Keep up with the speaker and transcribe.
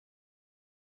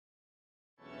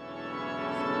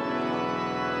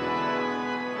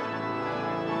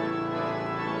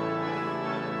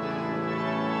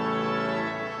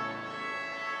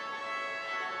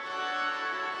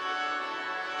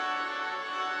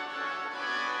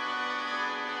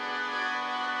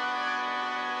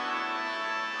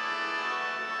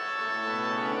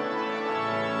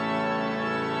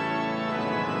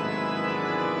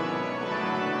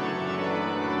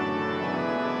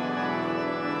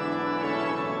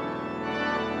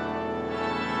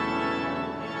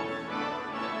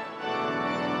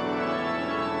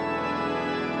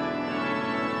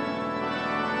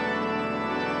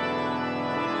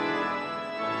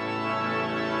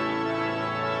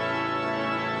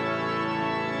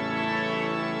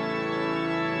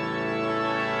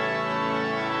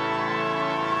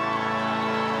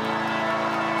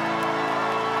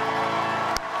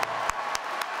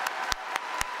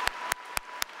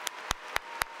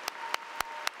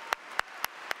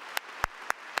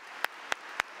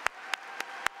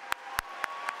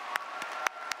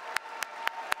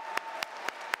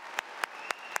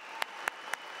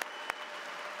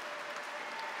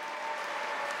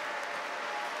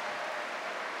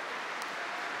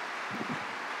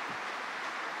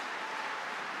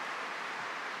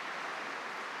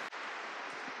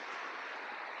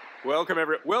Welcome,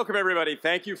 everybody.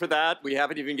 Thank you for that. We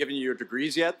haven't even given you your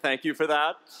degrees yet. Thank you for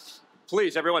that.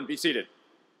 Please, everyone, be seated.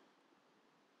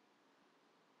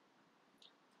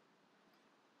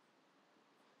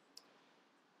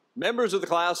 Members of the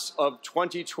class of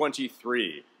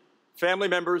 2023, family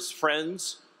members,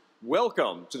 friends,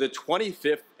 welcome to the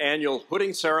 25th annual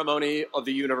hooding ceremony of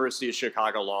the University of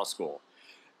Chicago Law School.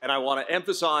 And I want to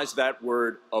emphasize that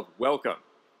word of welcome.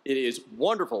 It is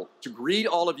wonderful to greet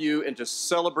all of you and to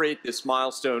celebrate this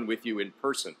milestone with you in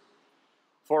person.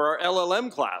 For our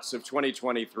LLM class of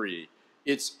 2023,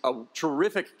 it's a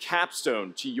terrific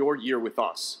capstone to your year with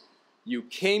us. You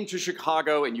came to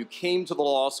Chicago and you came to the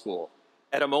law school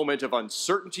at a moment of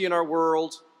uncertainty in our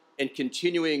world and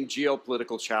continuing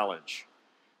geopolitical challenge.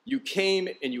 You came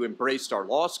and you embraced our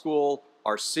law school,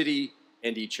 our city,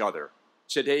 and each other.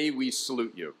 Today, we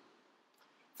salute you.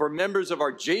 For members of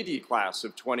our JD class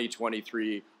of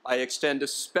 2023, I extend a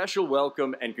special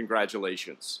welcome and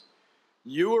congratulations.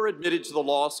 You were admitted to the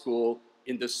law school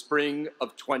in the spring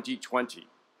of 2020.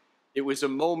 It was a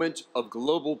moment of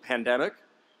global pandemic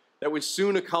that was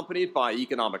soon accompanied by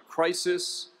economic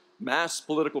crisis, mass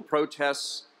political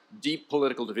protests, deep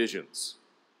political divisions.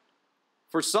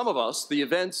 For some of us, the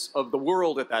events of the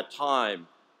world at that time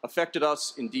affected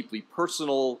us in deeply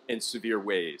personal and severe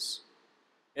ways.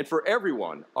 And for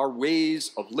everyone, our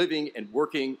ways of living and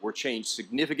working were changed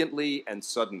significantly and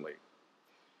suddenly.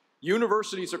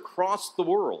 Universities across the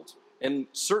world, and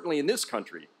certainly in this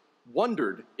country,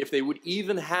 wondered if they would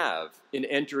even have an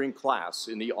entering class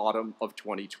in the autumn of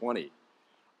 2020.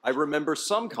 I remember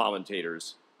some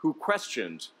commentators who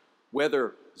questioned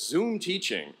whether Zoom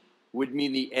teaching would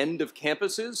mean the end of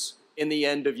campuses and the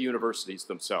end of universities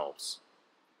themselves.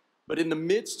 But in the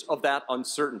midst of that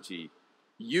uncertainty,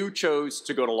 you chose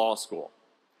to go to law school.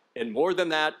 And more than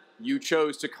that, you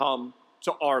chose to come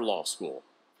to our law school.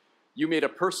 You made a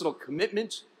personal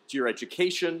commitment to your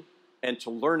education and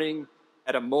to learning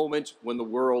at a moment when the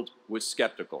world was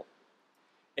skeptical.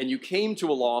 And you came to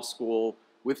a law school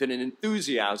with an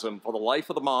enthusiasm for the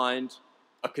life of the mind,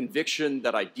 a conviction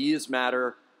that ideas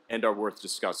matter and are worth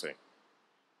discussing.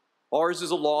 Ours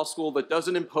is a law school that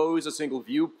doesn't impose a single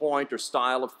viewpoint or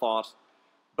style of thought,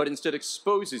 but instead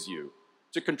exposes you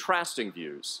to contrasting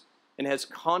views and has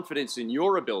confidence in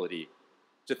your ability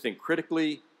to think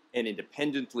critically and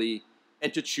independently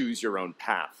and to choose your own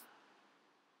path.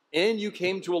 And you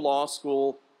came to a law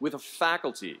school with a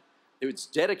faculty that was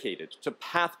dedicated to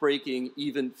path-breaking,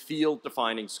 even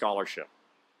field-defining scholarship,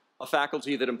 a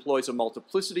faculty that employs a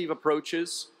multiplicity of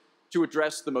approaches to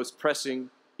address the most pressing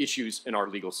issues in our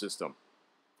legal system.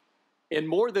 And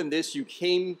more than this, you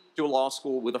came to a law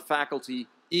school with a faculty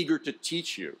eager to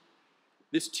teach you.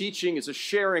 This teaching is a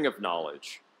sharing of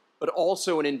knowledge, but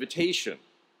also an invitation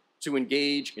to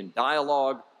engage in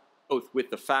dialogue, both with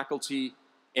the faculty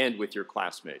and with your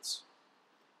classmates.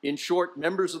 In short,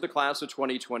 members of the class of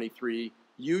 2023,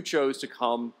 you chose to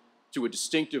come to a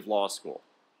distinctive law school.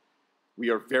 We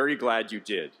are very glad you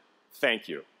did. Thank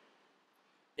you.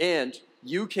 And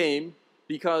you came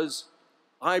because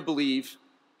I believe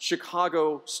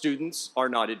Chicago students are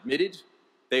not admitted,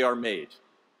 they are made.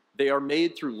 They are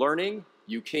made through learning.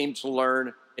 You came to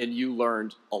learn, and you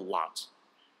learned a lot.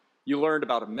 You learned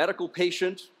about a medical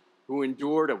patient who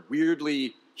endured a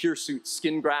weirdly hirsute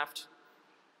skin graft.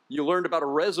 You learned about a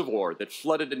reservoir that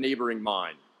flooded a neighboring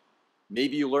mine.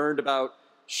 Maybe you learned about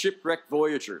shipwrecked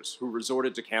voyagers who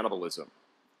resorted to cannibalism,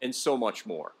 and so much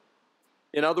more.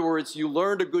 In other words, you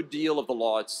learned a good deal of the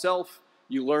law itself.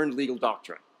 You learned legal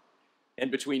doctrine.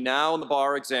 And between now and the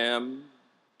bar exam,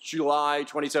 July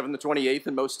 27th to 28th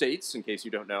in most states, in case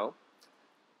you don't know,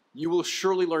 you will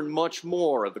surely learn much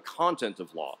more of the content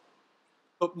of law.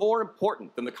 But more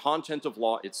important than the content of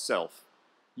law itself,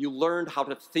 you learned how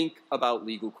to think about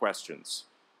legal questions.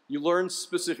 You learned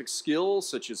specific skills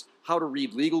such as how to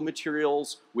read legal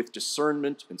materials with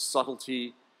discernment and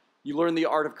subtlety. You learned the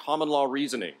art of common law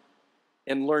reasoning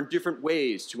and learned different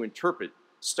ways to interpret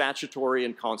statutory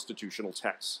and constitutional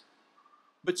texts.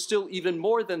 But still, even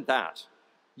more than that,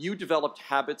 you developed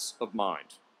habits of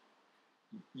mind.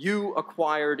 You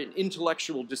acquired an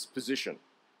intellectual disposition,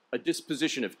 a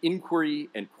disposition of inquiry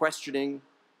and questioning,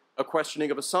 a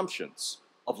questioning of assumptions,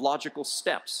 of logical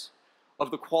steps,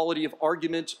 of the quality of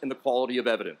argument and the quality of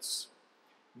evidence.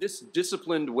 This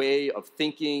disciplined way of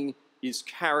thinking is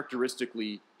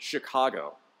characteristically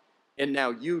Chicago. And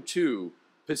now you, too,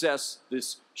 possess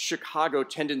this Chicago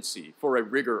tendency for a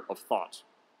rigor of thought.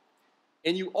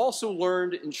 And you also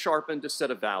learned and sharpened a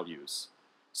set of values.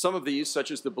 Some of these,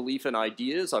 such as the belief in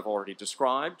ideas, I've already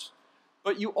described,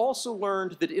 but you also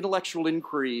learned that intellectual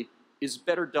inquiry is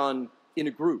better done in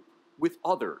a group, with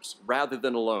others rather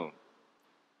than alone.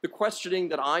 The questioning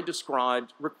that I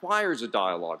described requires a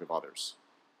dialogue of others.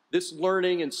 This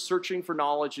learning and searching for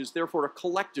knowledge is therefore a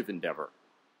collective endeavor.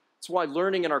 It's why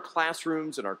learning in our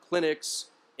classrooms, in our clinics,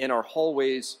 in our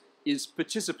hallways is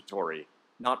participatory,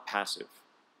 not passive.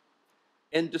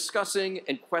 And discussing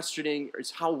and questioning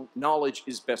is how knowledge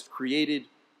is best created,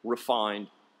 refined,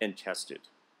 and tested.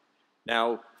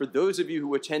 Now, for those of you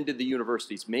who attended the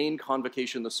university's main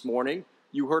convocation this morning,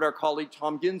 you heard our colleague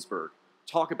Tom Ginsberg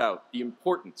talk about the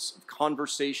importance of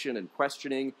conversation and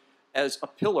questioning as a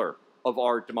pillar of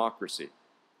our democracy.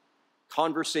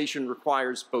 Conversation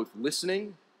requires both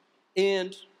listening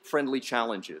and friendly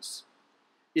challenges.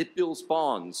 It builds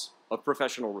bonds of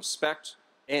professional respect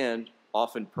and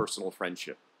often personal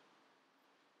friendship.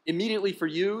 Immediately for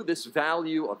you, this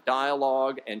value of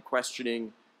dialogue and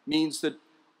questioning means that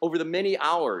over the many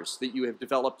hours that you have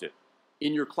developed it,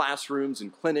 in your classrooms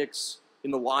and clinics,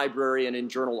 in the library and in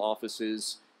journal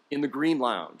offices, in the Green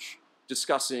Lounge,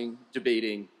 discussing,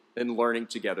 debating, and learning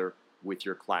together with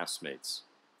your classmates.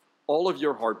 All of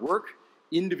your hard work,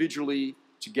 individually,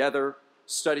 together,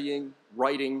 studying,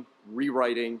 writing,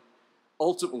 rewriting,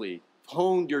 ultimately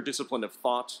honed your discipline of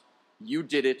thought. You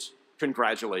did it.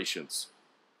 Congratulations.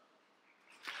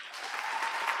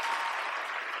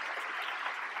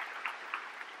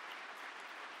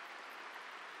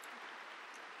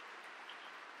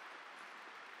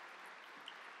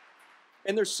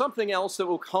 And there's something else that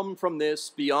will come from this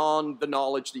beyond the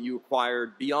knowledge that you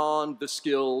acquired, beyond the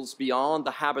skills, beyond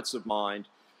the habits of mind.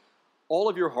 All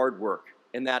of your hard work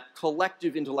and that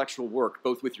collective intellectual work,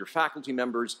 both with your faculty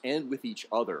members and with each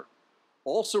other,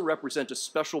 also represent a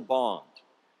special bond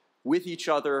with each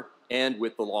other and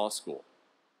with the law school.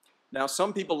 Now,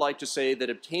 some people like to say that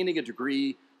obtaining a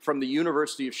degree from the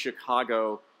University of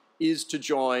Chicago is to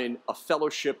join a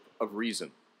fellowship of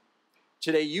reason.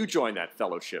 Today, you join that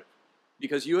fellowship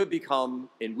because you have become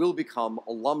and will become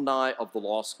alumni of the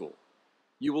law school.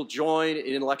 You will join an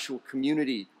intellectual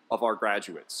community of our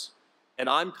graduates. And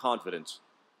I'm confident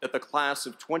that the class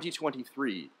of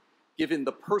 2023, given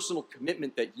the personal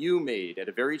commitment that you made at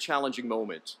a very challenging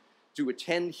moment to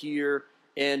attend here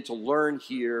and to learn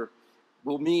here,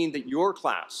 will mean that your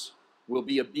class will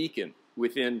be a beacon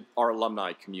within our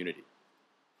alumni community.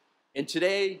 And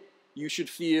today, you should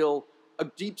feel a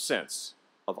deep sense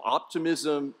of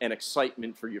optimism and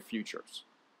excitement for your futures.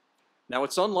 Now,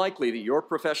 it's unlikely that your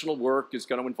professional work is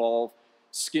going to involve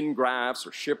skin grafts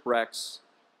or shipwrecks,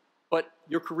 but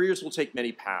your careers will take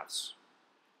many paths.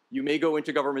 You may go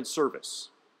into government service.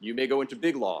 You may go into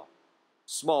big law,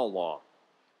 small law.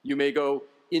 You may go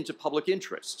into public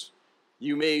interest.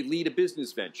 You may lead a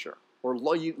business venture or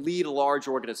lead a large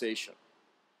organization.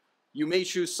 You may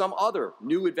choose some other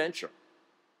new adventure.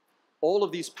 All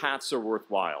of these paths are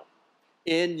worthwhile.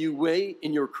 And you may,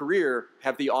 in your career,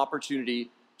 have the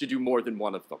opportunity to do more than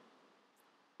one of them.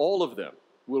 All of them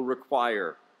will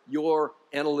require your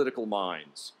analytical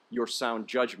minds, your sound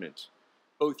judgment,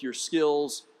 both your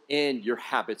skills and your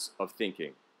habits of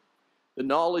thinking. The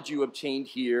knowledge you obtained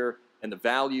here and the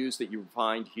values that you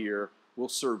find here will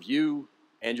serve you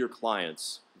and your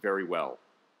clients very well.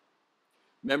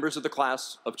 Members of the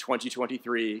class of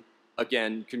 2023,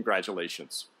 again,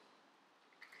 congratulations.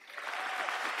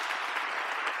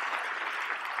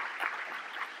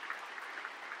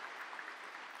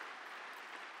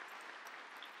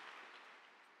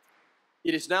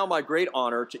 It is now my great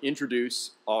honor to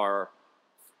introduce our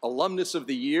alumnus of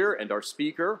the year and our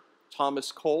speaker,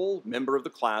 Thomas Cole, member of the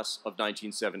class of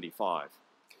 1975.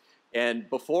 And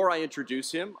before I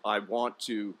introduce him, I want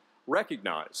to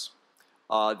recognize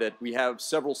that we have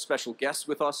several special guests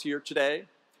with us here today.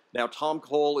 Now, Tom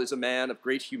Cole is a man of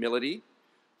great humility.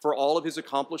 For all of his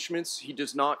accomplishments, he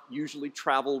does not usually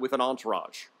travel with an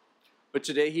entourage, but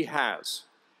today he has.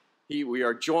 We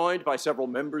are joined by several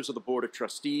members of the Board of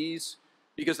Trustees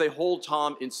because they hold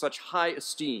Tom in such high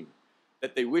esteem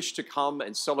that they wish to come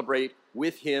and celebrate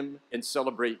with him and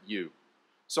celebrate you.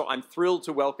 So I'm thrilled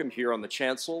to welcome here on the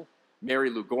chancel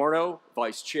Mary Lugorno,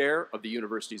 Vice Chair of the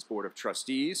University's Board of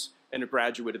Trustees and a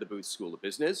graduate of the Booth School of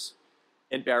Business,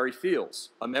 and Barry Fields,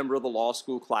 a member of the law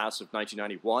school class of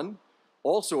 1991,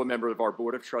 also a member of our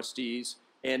Board of Trustees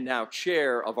and now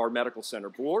Chair of our Medical Center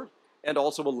Board, and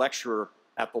also a lecturer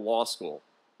at the law school.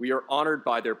 We are honored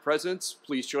by their presence.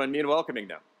 Please join me in welcoming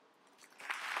them.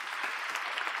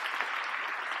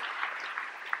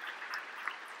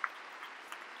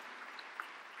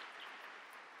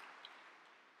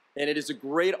 And it is a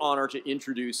great honor to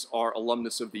introduce our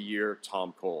alumnus of the year,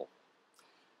 Tom Cole.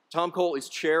 Tom Cole is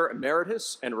Chair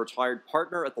Emeritus and a retired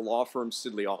partner at the law firm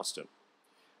Sidley Austin.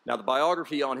 Now, the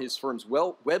biography on his firm's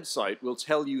website will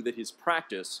tell you that his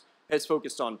practice has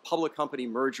focused on public company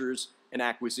mergers and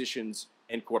acquisitions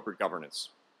and corporate governance.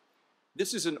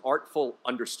 This is an artful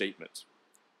understatement.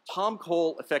 Tom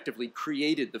Cole effectively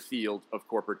created the field of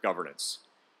corporate governance.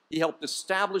 He helped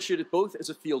establish it both as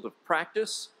a field of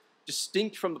practice,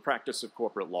 distinct from the practice of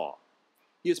corporate law.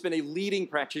 He has been a leading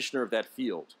practitioner of that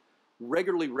field,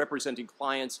 regularly representing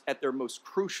clients at their most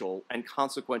crucial and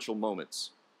consequential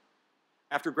moments.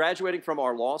 After graduating from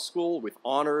our law school with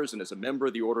honors and as a member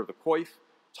of the Order of the Coif,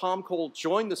 Tom Cole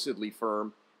joined the Sidley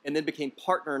firm and then became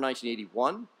partner in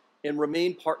 1981 and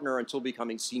remained partner until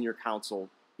becoming senior counsel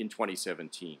in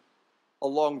 2017.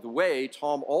 Along the way,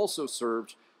 Tom also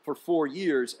served for 4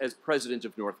 years as president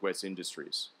of Northwest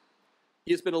Industries.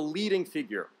 He has been a leading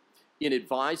figure in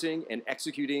advising and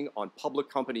executing on public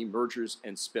company mergers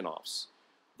and spinoffs.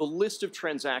 The list of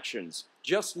transactions,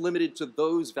 just limited to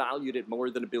those valued at more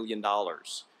than $1 billion,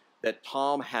 that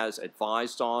Tom has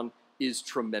advised on is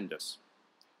tremendous.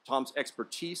 Tom's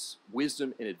expertise,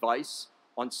 wisdom, and advice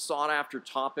on sought-after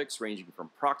topics ranging from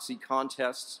proxy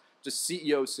contests to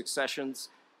CEO successions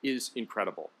is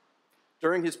incredible.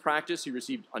 During his practice, he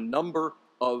received a number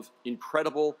of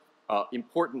incredible,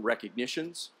 important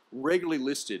recognitions, regularly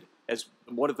listed as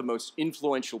one of the most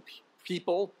influential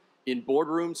people in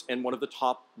boardrooms and one of the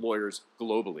top lawyers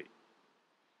globally.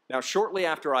 Now, shortly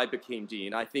after I became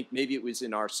dean, I think maybe it was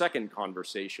in our second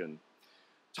conversation,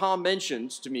 Tom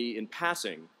mentioned to me in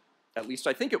passing, at least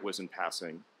I think it was in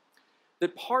passing,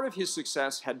 that part of his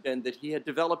success had been that he had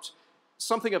developed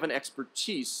something of an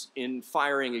expertise in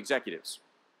firing executives.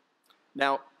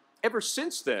 Now, ever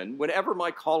since then, whenever my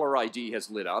caller ID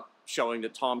has lit up, showing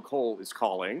that Tom Cole is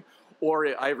calling, or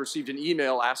I have received an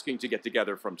email asking to get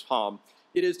together from Tom,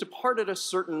 it has imparted a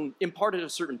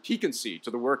certain piquancy to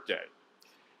the workday.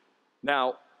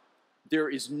 Now, there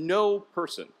is no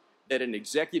person that an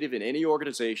executive in any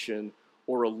organization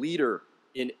or a leader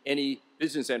in any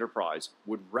business enterprise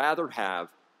would rather have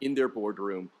in their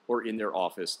boardroom or in their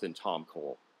office than Tom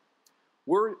Cole.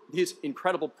 Were his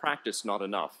incredible practice not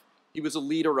enough, he was a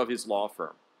leader of his law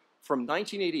firm. From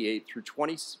 1988 through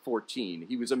 2014,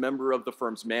 he was a member of the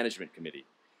firm's management committee.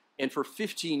 And for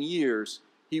 15 years,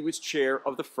 he was chair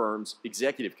of the firm's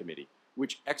executive committee,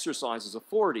 which exercises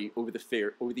authority over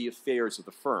the affairs of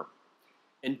the firm.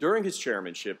 And during his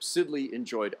chairmanship, Sidley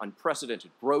enjoyed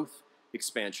unprecedented growth,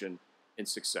 expansion, and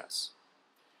success.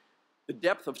 The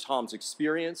depth of Tom's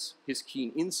experience, his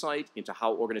keen insight into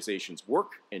how organizations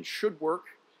work and should work,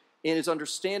 and his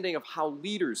understanding of how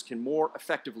leaders can more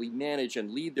effectively manage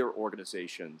and lead their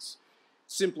organizations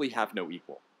simply have no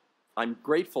equal. I'm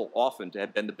grateful often to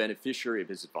have been the beneficiary of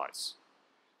his advice.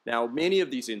 Now, many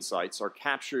of these insights are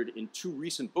captured in 2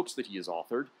 recent books that he has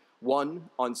authored, one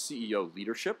on CEO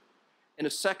leadership and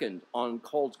a second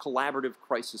called Collaborative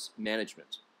Crisis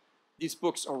Management. These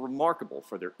books are remarkable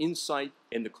for their insight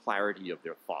and the clarity of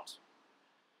their thought.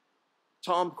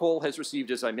 Tom Cole has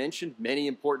received, as I mentioned, many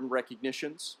important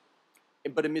recognitions,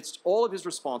 but amidst all of his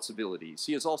responsibilities,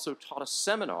 he has also taught a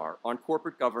seminar on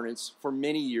corporate governance for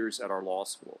many years at our law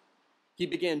school. He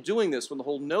began doing this when the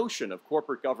whole notion of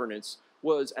corporate governance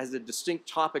was, as a distinct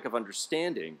topic of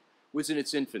understanding, was in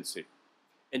its infancy,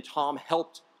 and Tom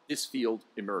helped this field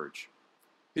emerge.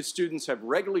 His students have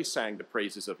regularly sang the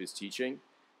praises of his teaching,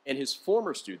 and his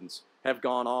former students have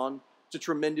gone on to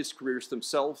tremendous careers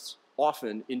themselves,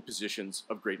 often in positions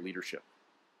of great leadership.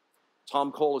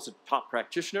 Tom Cole is a top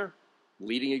practitioner,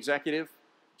 leading executive,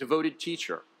 devoted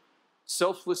teacher,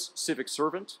 selfless civic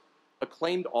servant,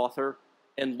 acclaimed author,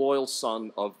 and loyal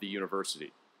son of the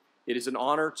university. It is an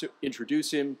honor to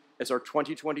introduce him as our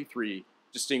 2023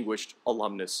 Distinguished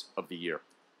Alumnus of the Year.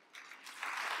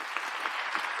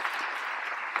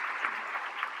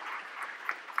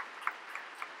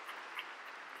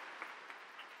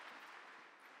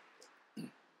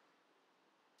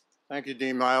 Thank you,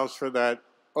 Dean Miles, for that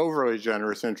overly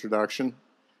generous introduction,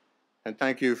 and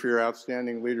thank you for your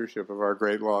outstanding leadership of our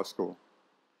great law school.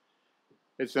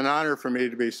 It's an honor for me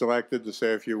to be selected to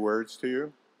say a few words to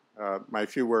you. My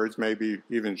few words may be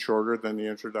even shorter than the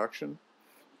introduction,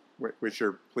 which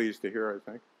you're pleased to hear, I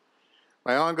think.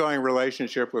 My ongoing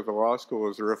relationship with the law school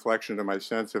is a reflection of my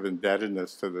sense of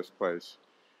indebtedness to this place.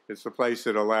 It's the place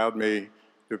that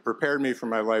prepared me for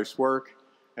my life's work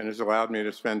and has allowed me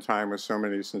to spend time with so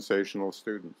many sensational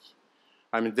students.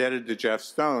 I'm indebted to Jeff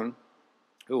Stone,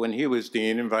 who, when he was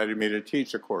dean, invited me to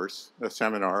teach a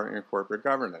seminar in corporate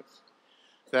governance.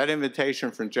 That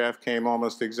invitation from Jeff came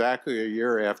almost exactly a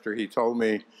year after he told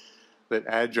me that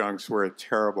adjuncts were a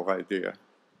terrible idea.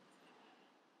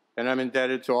 And I'm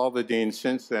indebted to all the deans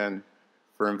since then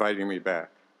for inviting me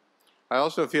back. I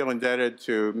also feel indebted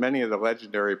to many of the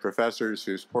legendary professors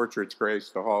whose portraits grace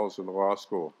the halls of the law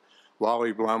school.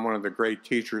 Wally Blum, one of the great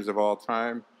teachers of all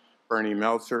time, Bernie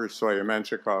Meltzer, Sawyer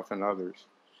Menchikoff, and others.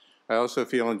 I also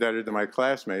feel indebted to my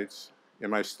classmates in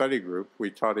my study group. We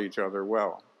taught each other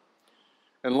well.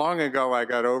 And long ago, I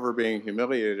got over being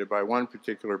humiliated by one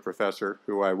particular professor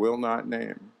who I will not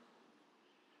name.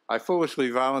 I foolishly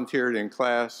volunteered in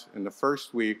class in the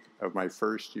first week of my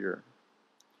first year.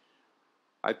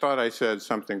 I thought I said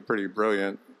something pretty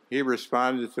brilliant. He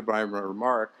responded to my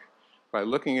remark by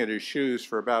looking at his shoes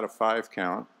for about a 5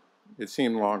 count. It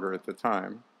seemed longer at the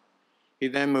time. He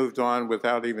then moved on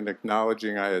without even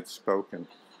acknowledging I had spoken.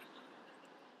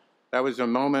 That was a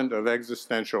moment of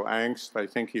existential angst. I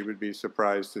think he would be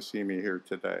surprised to see me here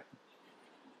today.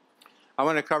 I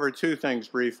want to cover 2 things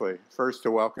briefly. First,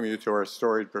 to welcome you to our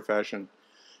storied profession.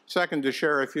 Second, to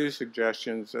share a few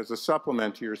suggestions as a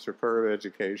supplement to your superb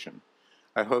education.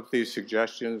 I hope these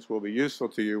suggestions will be useful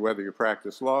to you whether you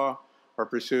practice law or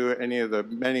pursue any of the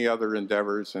many other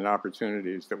endeavors and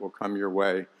opportunities that will come your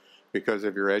way because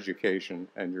of your education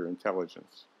and your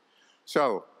intelligence.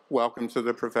 So, welcome to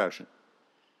the profession.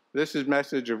 This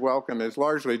message of welcome is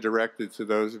largely directed to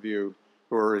those of you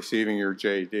who are receiving your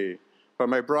JD, but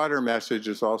my broader message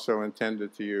is also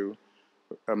intended to you,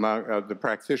 among the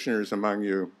practitioners among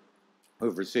you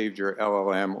who've received your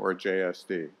LLM or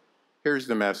JSD. Here's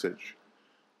the message.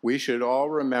 We should all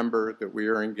remember that we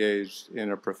are engaged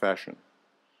in a profession.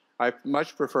 I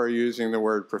much prefer using the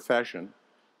word profession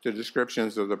to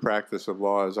descriptions of the practice of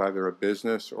law as either a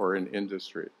business or an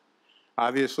industry.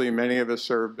 Obviously, many of us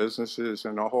serve businesses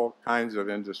and all kinds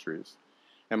of industries,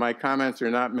 and my comments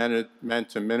are not meant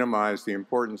to minimize the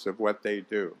importance of what they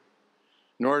do,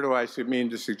 nor do I mean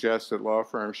to suggest that law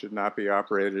firms should not be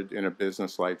operated in a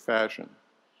business-like fashion.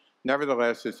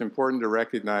 Nevertheless, it's important to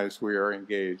recognize we are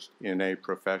engaged in a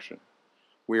profession.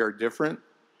 We are different,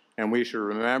 and we should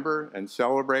remember and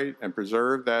celebrate and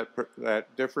preserve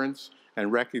that difference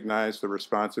and recognize the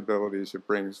responsibilities it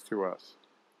brings to us.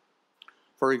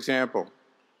 For example,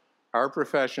 our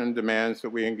profession demands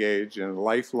that we engage in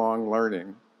lifelong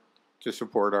learning to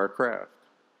support our craft.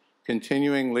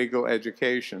 Continuing legal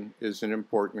education is an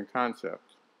important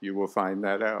concept. You will find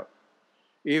that out.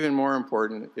 Even more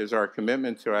important is our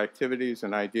commitment to activities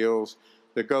and ideals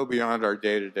that go beyond our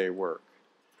day-to-day work.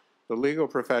 The legal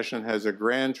profession has a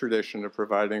grand tradition of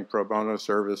providing pro bono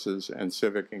services and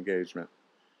civic engagement.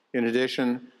 In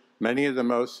addition, many of the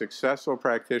most successful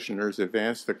practitioners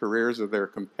advance the careers of their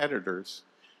competitors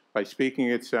by speaking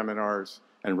at seminars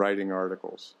and writing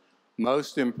articles.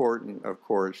 Most important, of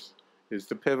course, is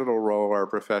the pivotal role our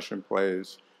profession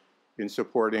plays in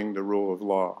supporting the rule of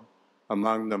law,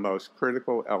 among the most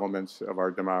critical elements of our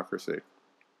democracy.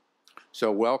 So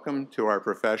welcome to our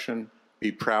profession.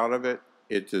 Be proud of it.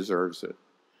 It deserves it.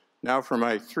 Now for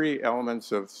my 3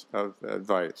 elements of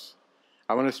advice.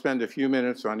 I want to spend a few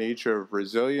minutes on each of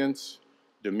resilience,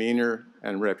 demeanor,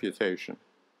 and reputation.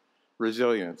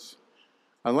 Resilience.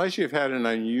 Unless you've had an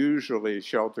unusually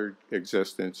sheltered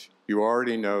existence, you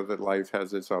already know that life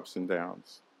has its ups and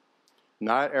downs.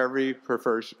 Not every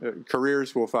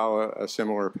careers will follow a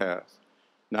similar path.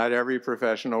 Not every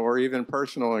professional or even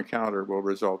personal encounter will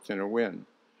result in a win.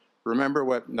 Remember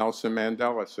what Nelson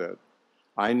Mandela said,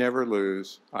 I never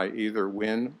lose, I either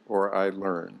win or I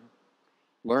learn.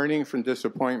 Learning from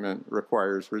disappointment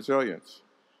requires resilience.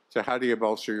 So how do you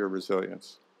bolster your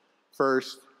resilience?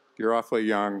 First, you're awfully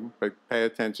young, but pay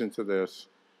attention to this.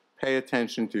 Pay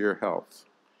attention to your health,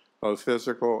 both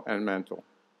physical and mental.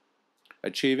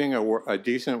 Achieving a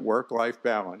decent work-life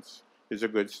balance is a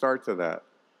good start to that.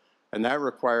 And that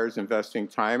requires investing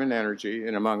time and energy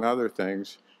in, among other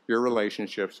things, your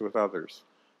relationships with others.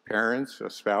 Parents, a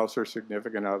spouse or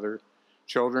significant other,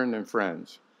 children and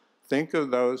friends. Think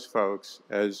of those folks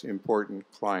as important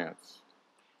clients.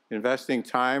 Investing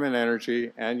time and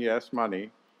energy, and yes,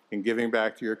 money, in giving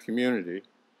back to your community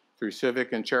through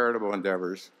civic and charitable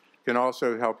endeavors can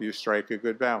also help you strike a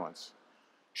good balance.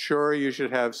 Sure, you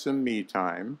should have some me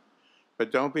time,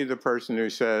 but don't be the person who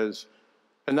says,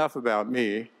 enough about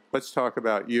me, let's talk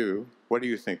about you. What do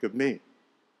you think of me?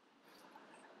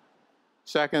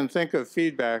 Second, think of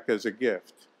feedback as a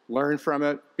gift. Learn from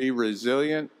it, be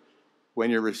resilient when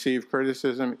you receive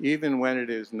criticism, even when it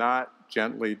is not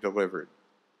gently delivered.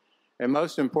 And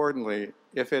most importantly,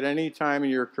 if at any time in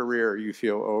your career you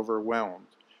feel overwhelmed,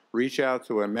 reach out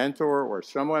to a mentor or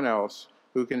someone else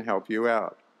who can help you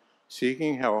out.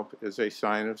 Seeking help is a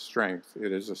sign of strength.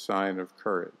 It is a sign of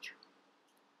courage.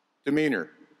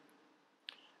 Demeanor.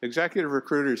 Executive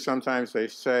recruiters, sometimes they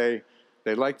say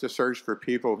they like to search for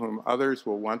people whom others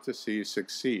will want to see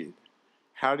succeed.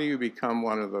 How do you become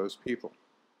one of those people?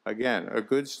 Again, a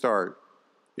good start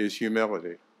is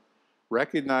humility.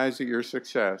 Recognize that your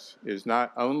success is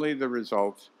not only the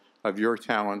result of your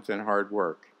talent and hard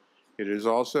work, it is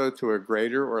also to a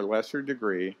greater or lesser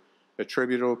degree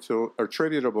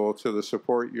attributable to the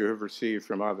support you have received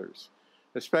from others,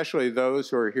 especially those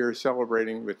who are here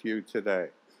celebrating with you today.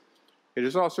 It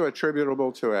is also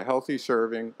attributable to a healthy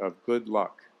serving of good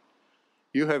luck.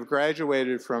 You have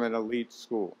graduated from an elite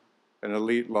school, an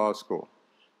elite law school.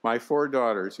 My 4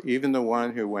 daughters, even the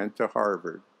one who went to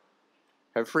Harvard,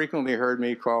 have frequently heard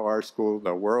me call our school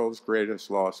the world's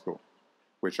greatest law school,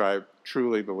 which I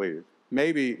truly believe,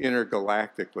 maybe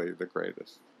intergalactically the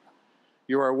greatest.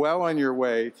 You are well on your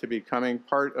way to becoming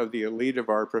part of the elite of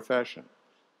our profession.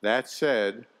 That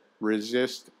said,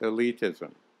 resist elitism.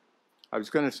 I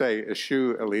was going to say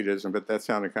eschew elitism, but that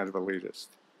sounded kind of elitist.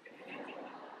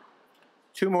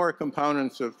 2 more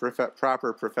components of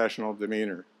proper professional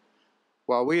demeanor.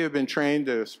 While we have been trained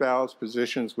to espouse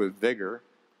positions with vigor,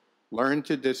 learn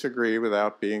to disagree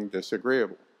without being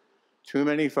disagreeable. Too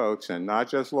many folks, and not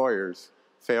just lawyers,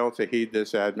 fail to heed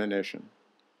this admonition.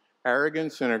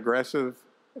 Arrogance and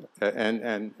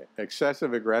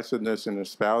excessive aggressiveness in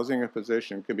espousing a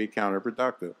position can be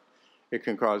counterproductive. It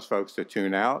can cause folks to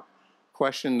tune out,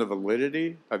 question the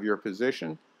validity of your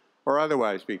position, or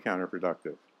otherwise be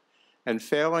counterproductive. And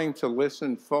failing to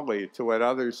listen fully to what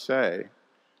others say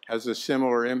has a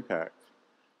similar impact.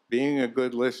 Being a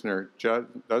good listener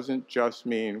doesn't just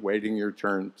mean waiting your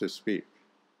turn to speak.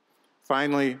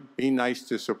 Finally, be nice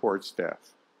to support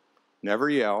staff. Never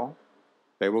yell.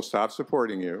 They will stop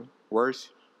supporting you. Worse,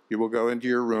 you will go into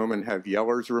your room and have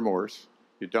yeller's remorse.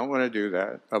 You don't want to do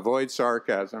that. Avoid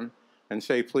sarcasm and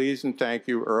say please and thank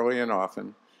you early and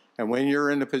often. And when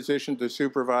you're in a position to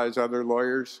supervise other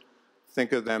lawyers,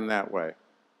 think of them that way.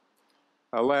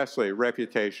 Lastly,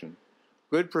 reputation.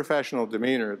 Good professional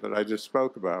demeanor that I just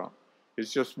spoke about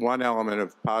is just one element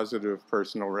of positive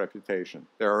personal reputation.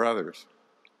 There are others.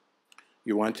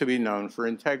 You want to be known for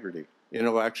integrity,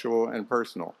 intellectual and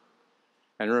personal.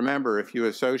 And remember, if you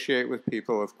associate with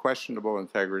people of questionable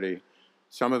integrity,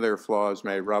 some of their flaws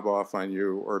may rub off on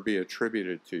you or be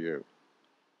attributed to you.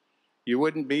 You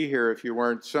wouldn't be here if you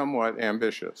weren't somewhat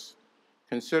ambitious.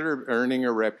 Consider earning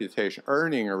a reputation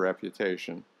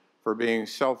for being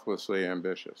selflessly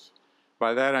ambitious.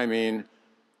 By that I mean,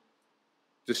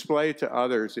 display to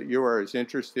others that you are as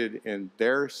interested in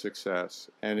their success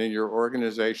and in your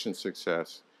organization's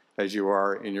success as you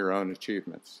are in your own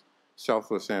achievements.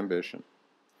 Selfless ambition.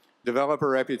 Develop a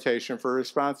reputation for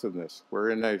responsiveness.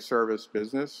 We're in a service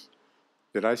business.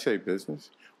 Did I say business?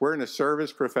 We're in a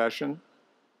service profession.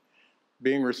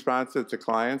 Being responsive to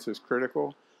clients is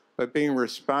critical, but being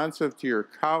responsive to your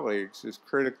colleagues is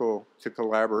critical to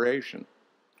collaboration.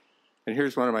 And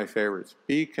here's one of my favorites.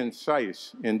 Be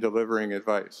concise in delivering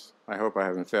advice. I hope I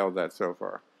haven't failed that so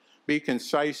far. Be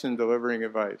concise in delivering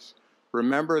advice.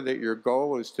 Remember that your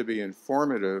goal is to be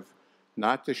informative,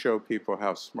 not to show people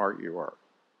how smart you are.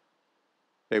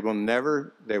 They will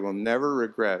never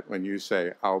regret when you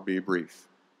say, "I'll be brief."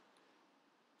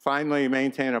 Finally,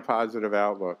 maintain a positive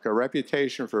outlook. A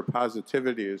reputation for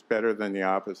positivity is better than the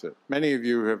opposite. Many of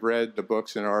you have read the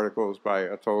books and articles by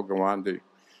Atul Gawande.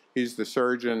 He's the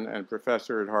surgeon and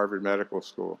professor at Harvard Medical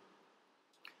School.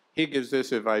 He gives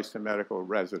this advice to medical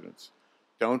residents.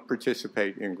 Don't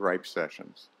participate in gripe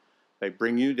sessions. They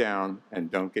bring you down and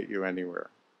don't get you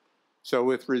anywhere. So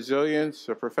with resilience,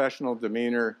 a professional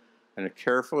demeanor, and a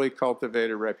carefully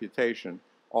cultivated reputation,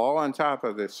 all on top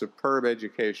of the superb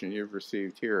education you've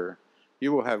received here,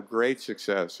 you will have great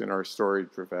success in our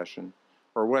storied profession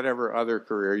or whatever other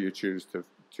career you choose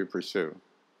to pursue.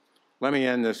 Let me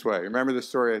end this way. Remember the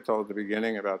story I told at the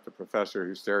beginning about the professor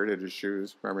who stared at his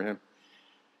shoes? Remember him?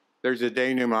 There's a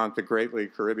denouement that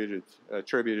greatly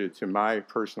attributed to my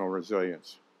personal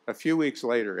resilience. A few weeks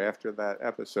later, after that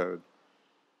episode,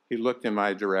 he looked in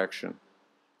my direction.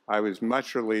 I was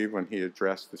much relieved when he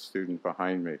addressed the student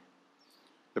behind me.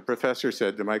 The professor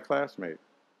said to my classmate,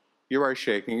 "You are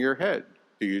shaking your head.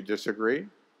 Do you disagree?"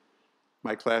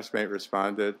 My classmate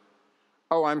responded,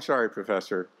 "Oh, I'm sorry,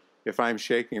 Professor. If I'm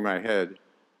shaking my head,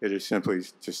 it is simply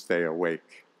to stay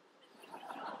awake."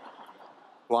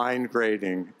 Blind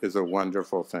grading is a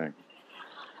wonderful thing.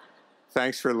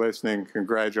 Thanks for listening.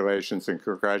 Congratulations, and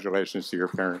congratulations to your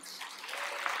parents.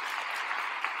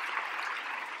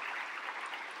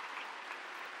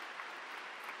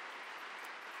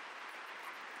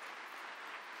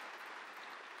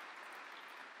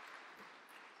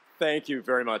 Thank you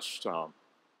very much, Tom.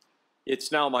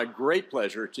 It's now my great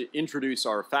pleasure to introduce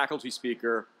our faculty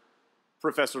speaker,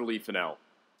 Professor Lee Fennell.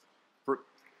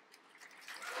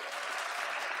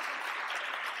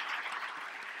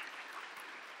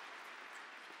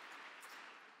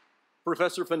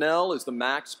 Professor Fennell is the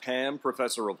Max Pam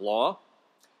Professor of Law.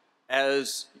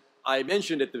 As I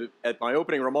mentioned at my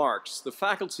opening remarks, the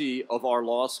faculty of our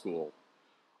law school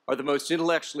are the most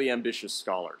intellectually ambitious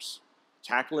scholars,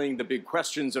 tackling the big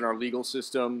questions in our legal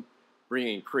system,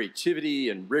 bringing creativity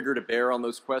and rigor to bear on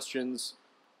those questions,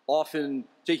 often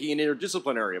taking an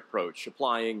interdisciplinary approach,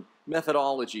 applying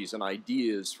methodologies and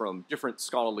ideas from different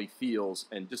scholarly fields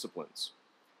and disciplines.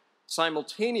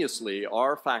 Simultaneously,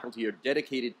 our faculty are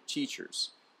dedicated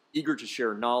teachers, eager to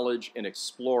share knowledge and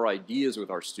explore ideas with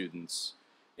our students,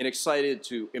 and excited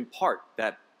to impart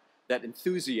that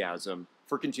enthusiasm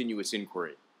for continuous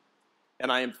inquiry.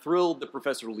 And I am thrilled that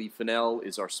Professor Lee Fennell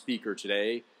is our speaker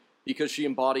today because she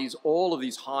embodies all of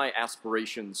these high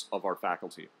aspirations of our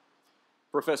faculty.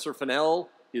 Professor Fennell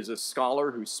is a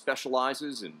scholar who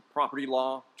specializes in property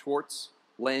law, torts,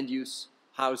 land use,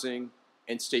 housing,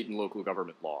 and state and local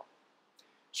government law.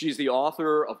 She is the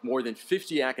author of more than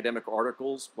 50 academic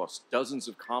articles, plus dozens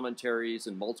of commentaries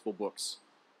and multiple books.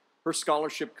 Her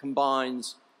scholarship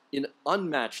combines an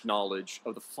unmatched knowledge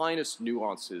of the finest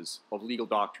nuances of legal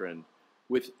doctrine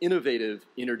with innovative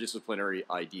interdisciplinary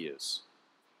ideas.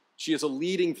 She is a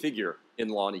leading figure in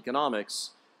law and economics,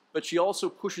 but she also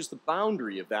pushes the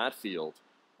boundary of that field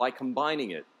by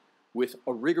combining it with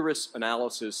a rigorous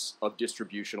analysis of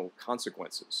distributional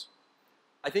consequences.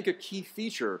 I think a key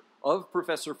feature of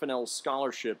Professor Fennell's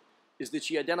scholarship is that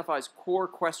she identifies core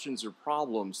questions or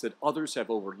problems that others have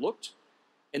overlooked,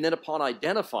 and then upon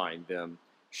identifying them,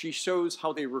 she shows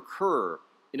how they recur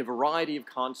in a variety of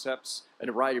concepts and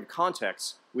a variety of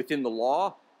contexts within the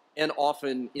law and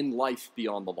often in life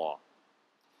beyond the law.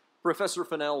 Professor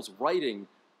Fennell's writing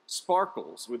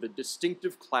sparkles with a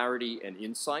distinctive clarity and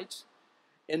insight,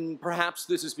 and perhaps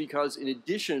this is because in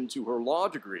addition to her law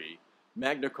degree,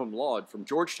 magna cum laude from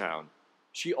Georgetown,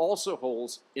 she also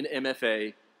holds an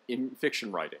MFA in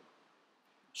fiction writing.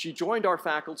 She joined our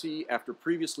faculty after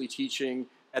previously teaching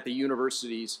at the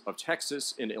universities of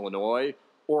Texas and Illinois,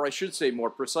 or I should say more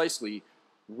precisely,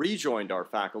 rejoined our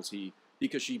faculty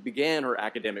because she began her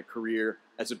academic career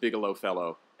as a Bigelow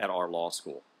Fellow at our law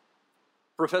school.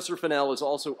 Professor Fennell is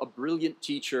also a brilliant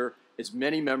teacher, as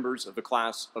many members of the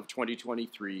class of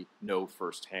 2023 know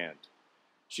firsthand.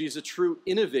 She's a true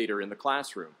innovator in the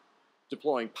classroom,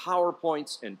 deploying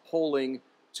PowerPoints and polling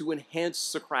to enhance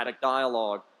Socratic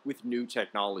dialogue with new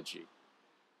technology.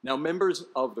 Now, members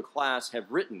of the class have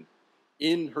written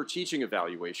in her teaching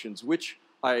evaluations, which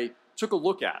I took a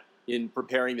look at in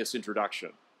preparing this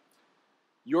introduction.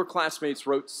 Your classmates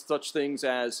wrote such things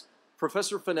as,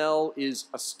 Professor Fennell is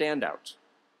a standout,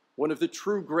 one of the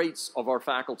true greats of our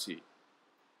faculty.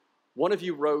 One of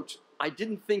you wrote, I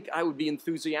didn't think I would be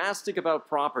enthusiastic about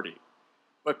property,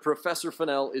 but Professor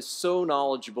Fennell is so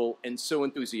knowledgeable and so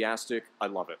enthusiastic, I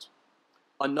love it.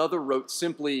 Another wrote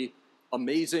simply,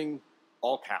 amazing,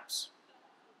 all caps.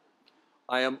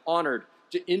 I am honored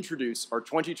to introduce our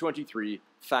 2023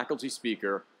 faculty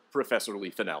speaker, Professor Lee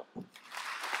Fennell.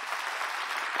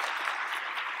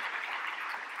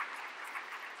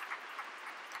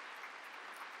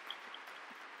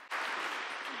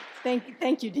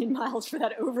 Thank you, Dean Miles, for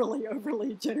that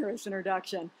overly generous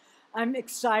introduction. I'm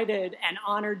excited and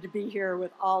honored to be here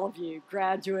with all of you,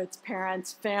 graduates,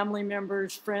 parents, family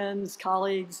members, friends,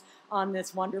 colleagues, on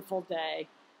this wonderful day.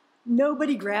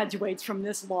 Nobody graduates from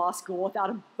this law school without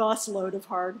a busload of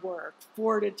hard work,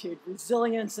 fortitude,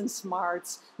 resilience, and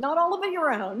smarts. Not all of it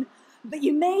your own, but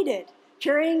you made it,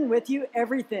 carrying with you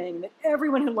everything that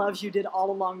everyone who loves you did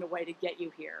all along the way to get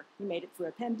you here. You made it through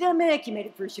a pandemic, you made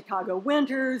it through Chicago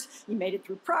winters, you made it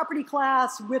through property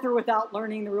class, with or without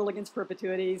learning the rule against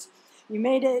perpetuities. You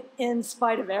made it in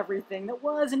spite of everything that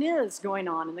was and is going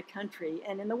on in the country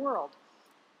and in the world.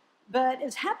 But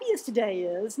as happy as today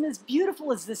is, and as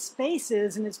beautiful as this space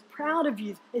is, and as proud of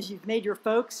you as you've made your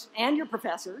folks and your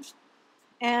professors,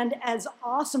 and as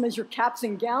awesome as your caps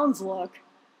and gowns look,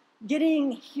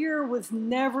 getting here was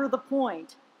never the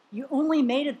point. You only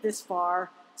made it this far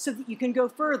so that you can go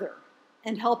further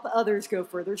and help others go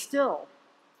further still.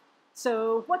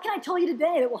 So what can I tell you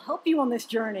today that will help you on this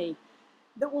journey,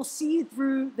 that will see you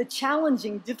through the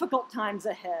challenging, difficult times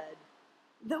ahead,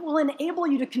 that will enable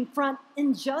you to confront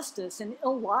injustice and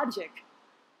illogic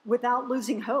without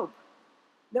losing hope,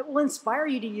 that will inspire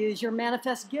you to use your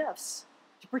manifest gifts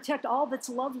to protect all that's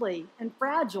lovely and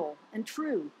fragile and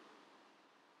true?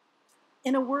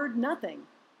 In a word, nothing.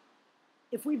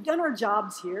 If we've done our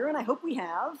jobs here, and I hope we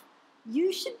have,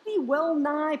 you should be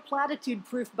well-nigh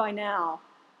platitude-proof by now,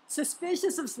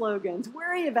 suspicious of slogans,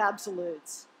 wary of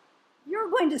absolutes. You're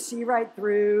going to see right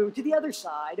through to the other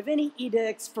side of any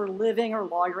edicts for living or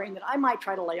lawyering that I might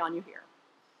try to lay on you here.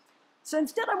 So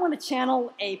instead, I want to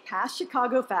channel a past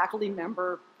Chicago faculty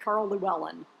member, Carl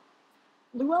Llewellyn.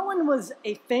 Llewellyn was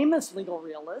a famous legal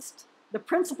realist, the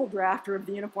principal drafter of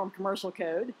the Uniform Commercial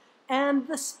Code, and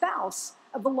the spouse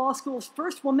of the law school's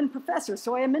first woman professor,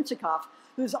 Soya Minchikoff,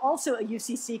 who is also a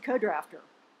UCC co-drafter.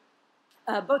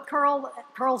 Both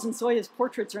Carl's and Soya's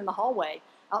portraits are in the hallway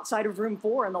outside of room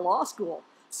 4 in the law school.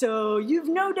 So you've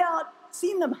no doubt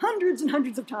seen them hundreds and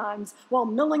hundreds of times while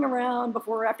milling around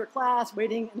before or after class,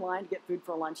 waiting in line to get food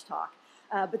for a lunch talk.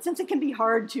 But since it can be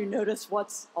hard to notice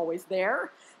what's always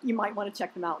there, you might want to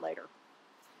check them out later.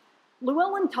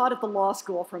 Llewellyn taught at the law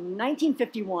school from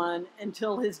 1951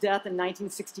 until his death in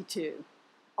 1962.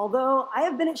 Although I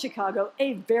have been at Chicago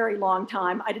a very long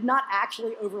time, I did not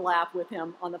actually overlap with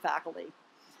him on the faculty.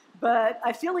 But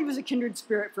I feel he was a kindred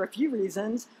spirit for a few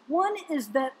reasons. One is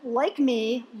that, like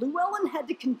me, Llewellyn had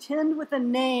to contend with a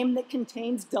name that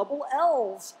contains double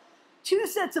L's. 2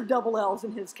 sets of double L's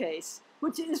in his case,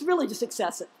 which is really just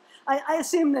excessive. I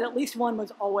assume that at least one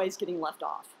was always getting left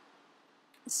off.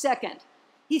 Second,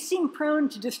 he seemed prone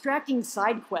to distracting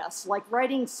side quests like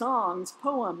writing songs,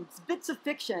 poems, bits of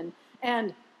fiction,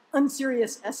 and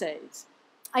unserious essays.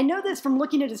 I know this from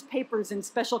looking at his papers in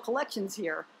special collections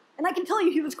here, and I can tell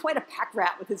you he was quite a pack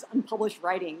rat with his unpublished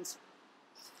writings.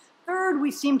 Third,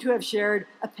 we seem to have shared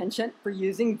a penchant for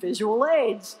using visual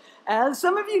aids. As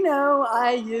some of you know,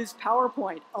 I use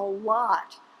PowerPoint a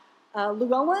lot.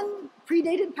 Llewellyn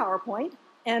predated PowerPoint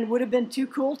and would have been too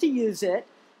cool to use it,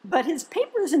 but his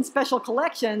papers in special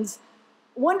collections,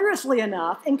 wondrously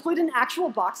enough, include an actual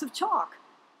box of chalk.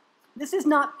 This is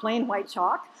not plain white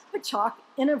chalk, but chalk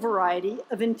in a variety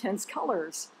of intense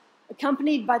colors,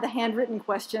 accompanied by the handwritten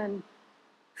question,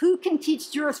 "Who can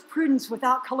teach jurisprudence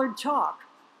without colored chalk?"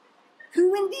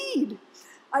 Who indeed?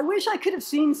 I wish I could have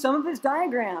seen some of his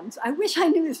diagrams. I wish I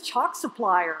knew his chalk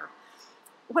supplier.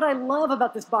 What I love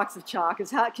about this box of chalk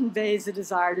is how it conveys the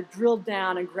desire to drill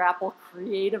down and grapple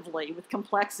creatively with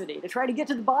complexity, to try to get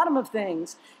to the bottom of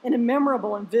things in a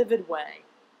memorable and vivid way.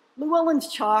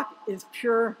 Llewellyn's chalk is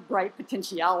pure, bright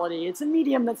potentiality. It's a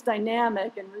medium that's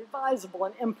dynamic and revisable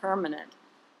and impermanent.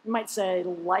 You might say,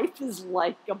 life is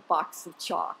like a box of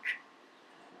chalk.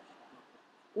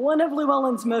 One of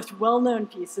Llewellyn's most well-known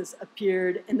pieces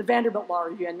appeared in the Vanderbilt Law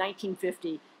Review in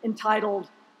 1950, entitled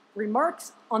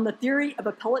Remarks on the Theory of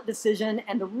Appellate Decision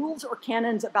and the Rules or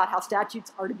Canons about How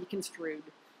Statutes Are to be Construed.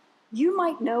 You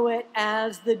might know it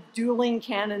as the Dueling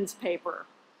Canons paper.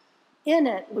 In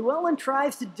it, Llewellyn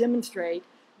tries to demonstrate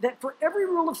that for every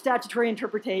rule of statutory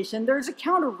interpretation, there's a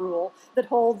counter rule that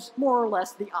holds more or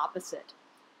less the opposite.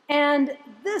 And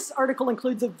this article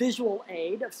includes a visual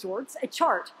aid of sorts, a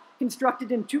chart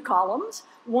constructed in 2 columns,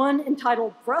 one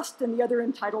entitled Thrust and the other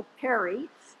entitled Parry,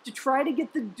 to try to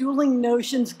get the dueling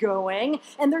notions going.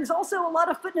 And there's also a lot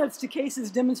of footnotes to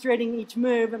cases demonstrating each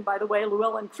move. And by the way,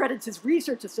 Llewellyn credits his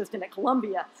research assistant at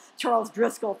Columbia, Charles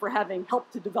Driscoll, for having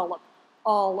helped to develop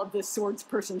all of this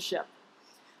swordspersonship.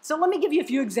 So let me give you a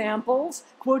few examples,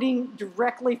 quoting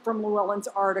directly from Llewellyn's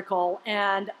article.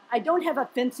 And I don't have a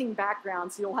fencing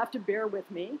background, so you'll have to bear with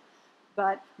me.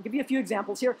 But I'll give you a few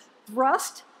examples here.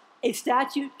 Thrust, a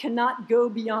statute cannot go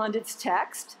beyond its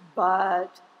text,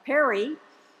 but parry,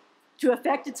 to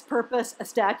effect its purpose, a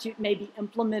statute may be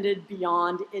implemented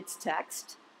beyond its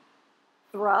text.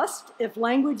 Thrust, if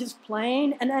language is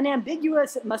plain and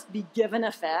unambiguous, it must be given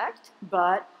effect,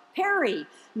 but parry,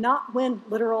 not when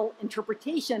literal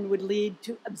interpretation would lead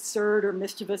to absurd or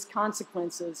mischievous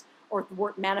consequences or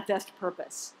thwart manifest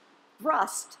purpose.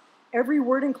 Thrust, every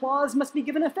word and clause must be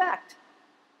given effect,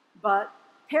 but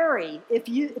parry, if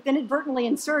inadvertently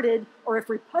inserted or if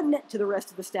repugnant to the rest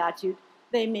of the statute,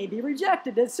 they may be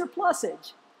rejected as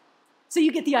surplusage. So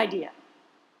you get the idea.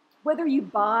 Whether you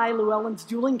buy Llewellyn's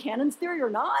dueling canons theory or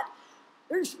not,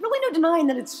 there's really no denying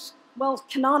that it's, well,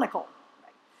 canonical.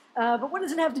 But what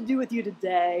does it have to do with you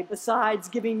today, besides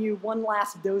giving you one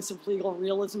last dose of legal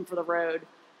realism for the road?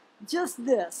 Just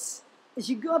this. As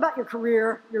you go about your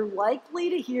career, you're likely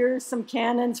to hear some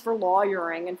canons for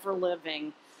lawyering and for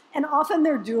living, and often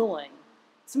they're dueling.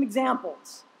 Some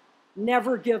examples.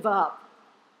 Never give up.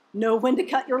 Know when to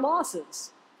cut your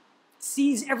losses.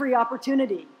 Seize every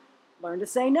opportunity. Learn to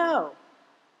say no.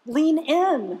 Lean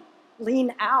in.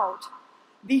 Lean out.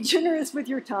 Be generous with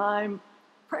your time.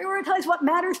 Prioritize what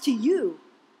matters to you.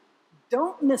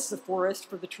 Don't miss the forest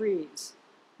for the trees.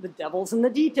 The devil's in the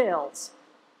details.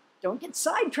 Don't get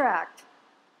sidetracked.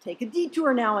 Take a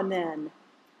detour now and then.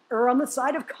 Err on the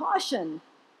side of caution.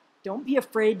 Don't be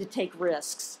afraid to take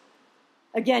risks.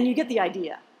 Again, you get the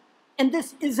idea. And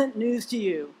this isn't news to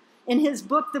you. In his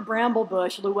book, The Bramble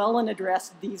Bush, Llewellyn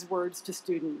addressed these words to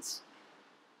students.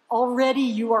 Already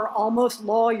you are almost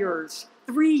lawyers.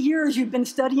 3 years you've been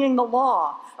studying the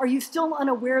law. Are you still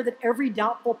unaware that every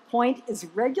doubtful point is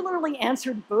regularly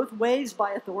answered both ways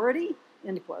by authority?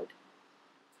 End quote.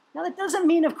 Now that doesn't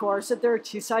mean, of course, that there are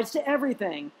two sides to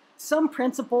everything. Some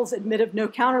principles admit of no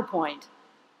counterpoint.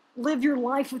 Live your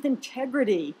life with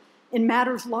integrity in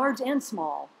matters large and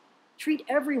small. Treat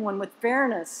everyone with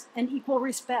fairness and equal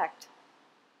respect.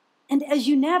 And as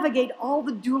you navigate all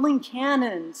the dueling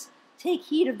canons, take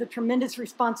heed of the tremendous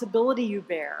responsibility you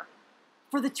bear,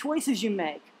 for the choices you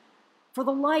make, for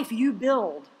the life you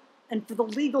build, and for the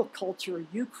legal culture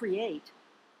you create.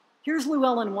 Here's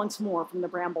Llewellyn once more from the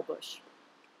Bramblebush.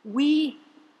 We,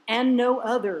 and no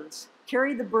others,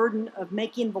 carry the burden of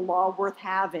making the law worth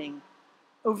having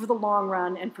over the long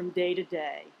run and from day to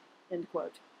day, end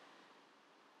quote.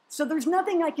 So there's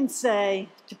nothing I can say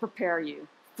to prepare you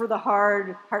for the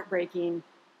hard, heartbreaking,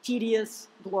 tedious,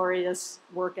 glorious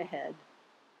work ahead.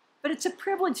 But it's a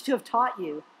privilege to have taught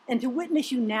you and to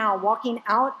witness you now walking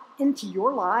out into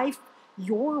your life,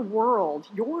 your world,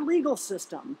 your legal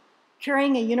system,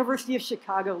 carrying a University of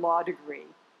Chicago law degree,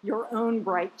 your own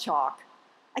bright chalk.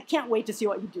 I can't wait to see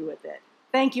what you do with it.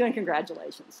 Thank you and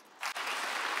congratulations.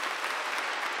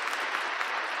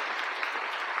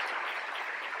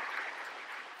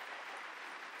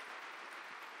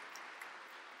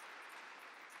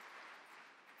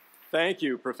 Thank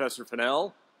you, Professor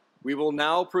Fennell. We will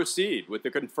now proceed with the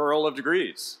conferral of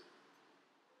degrees.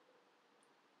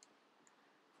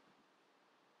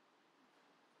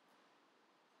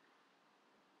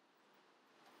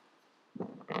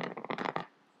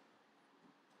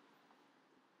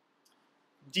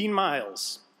 Dean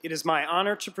Miles, it is my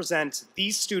honor to present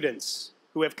these students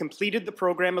who have completed the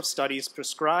program of studies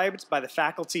prescribed by the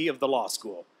faculty of the law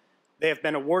school. They have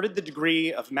been awarded the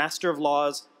degree of Master of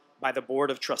Laws by the Board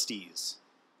of Trustees.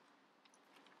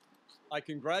 I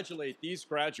congratulate these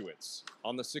graduates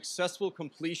on the successful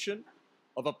completion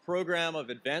of a program of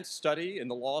advanced study in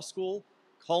the law school,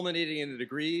 culminating in the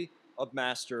degree of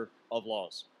Master of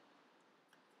Laws.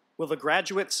 Will the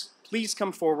graduates please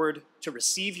come forward to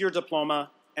receive your diploma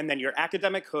and then your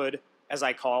academic hood as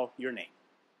I call your name.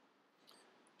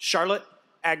 Charlotte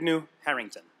Agnew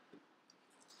Harrington.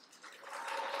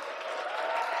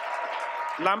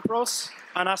 Lampros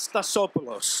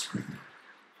Anastasopoulos.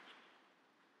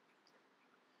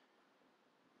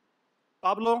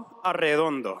 Pablo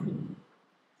Arredondo.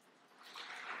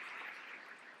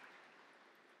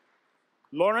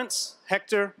 Lawrence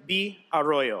Hector B.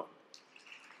 Arroyo.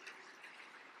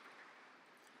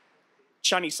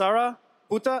 Chanisara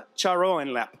Puta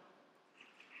Charoenlap.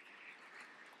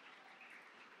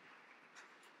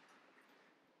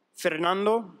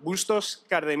 Fernando Bustos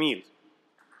Cardemil.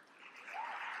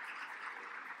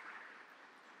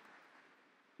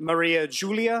 Maria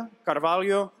Julia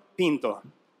Carvalho Pinto.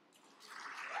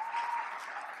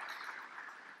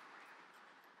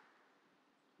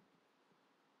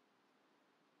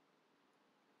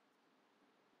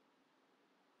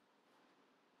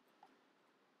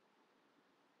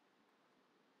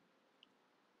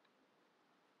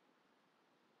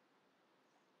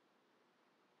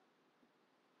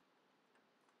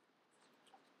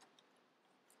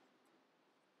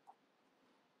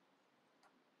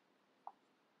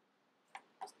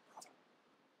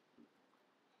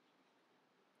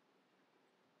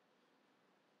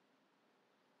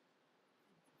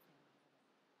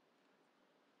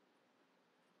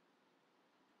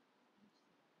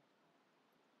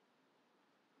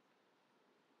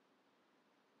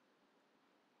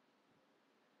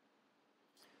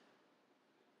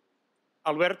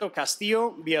 Alberto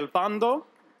Castillo Villalpando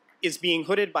is being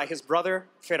hooded by his brother,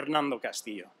 Fernando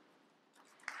Castillo.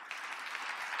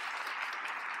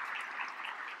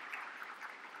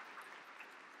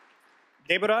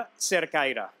 Deborah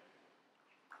Cercaira.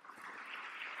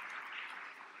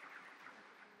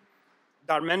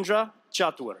 Dharmendra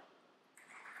Chatur.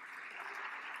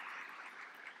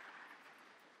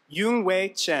 Yung Wei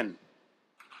Chen.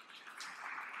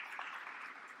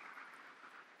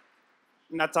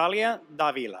 Natalia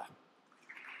Davila.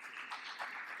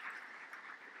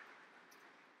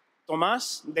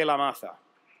 Tomás de la Maza.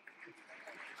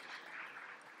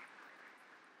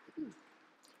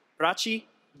 Prachi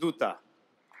Duta.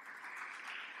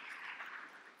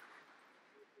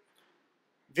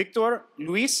 Victor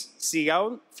Luis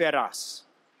Sigau Ferraz.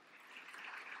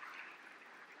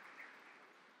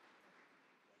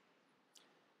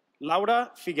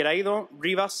 Laura Figueiredo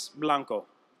Rivas Blanco.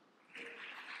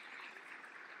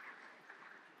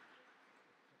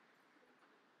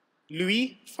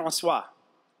 Louis François.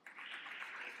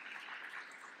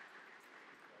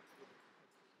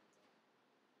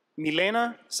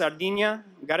 Milena Sardinia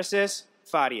Garces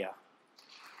Faria.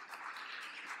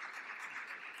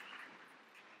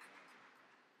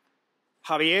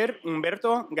 Javier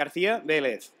Humberto García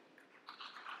Vélez.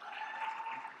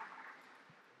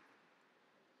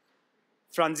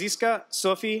 Francisca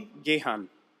Sophie Gehan.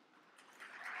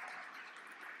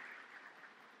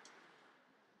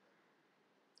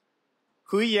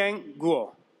 Huyang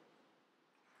Guo.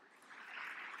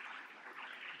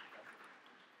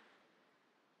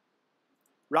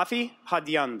 Rafi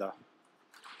Hadianda.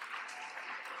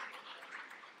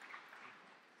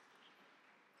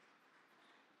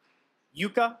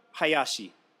 Yuka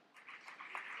Hayashi.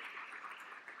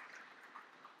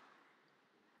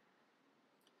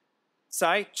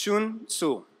 Sai Chun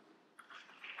Su.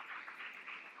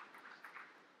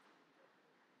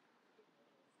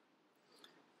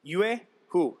 Yue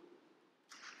Hu.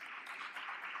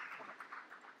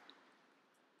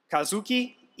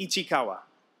 Kazuki Ichikawa.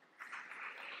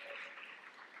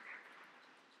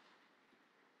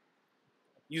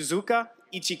 Yuzuka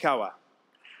Ichikawa.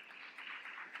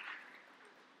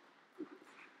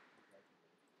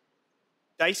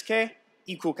 Daisuke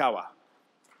Ikukawa.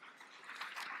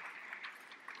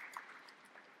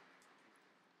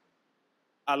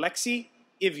 Alexei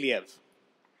Ivliev.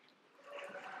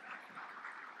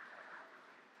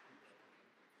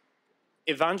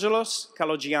 Evangelos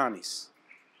Kalogiannis.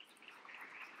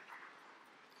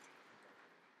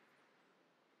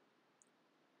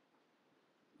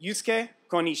 Yusuke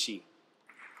Konishi.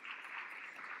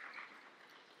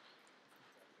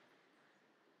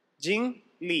 Jing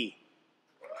Li.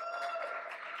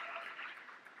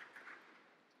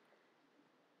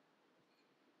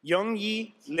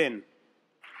 Yongyi Lin.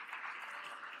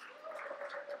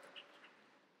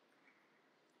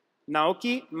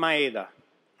 Naoki Maeda.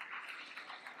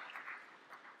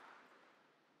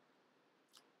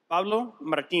 Pablo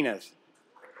Martinez.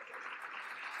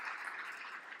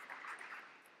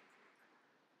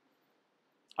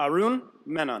 Arun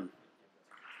Menon.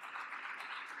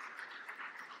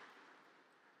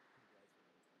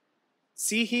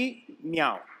 Sihi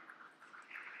Miao.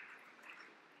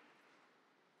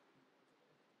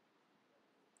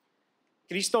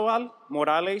 Cristobal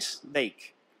Morales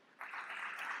Deik.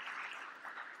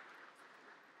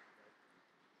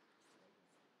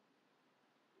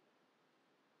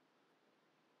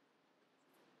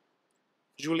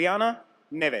 Juliana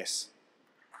Neves.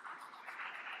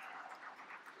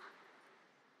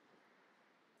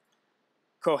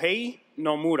 Kohei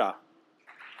Nomura.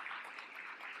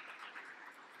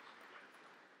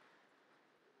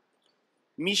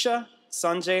 Misha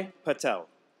Sanjay Patel.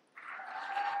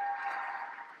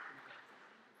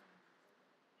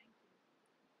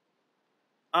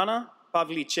 Anna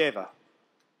Pavlicheva.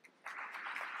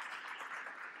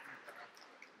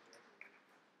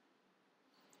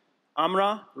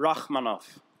 Amra Rachmanov.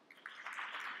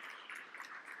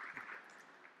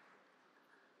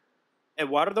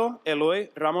 Eduardo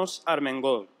Eloy Ramos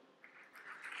Armengol.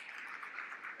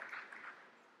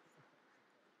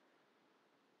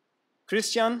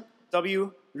 Christian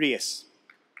W. Reyes.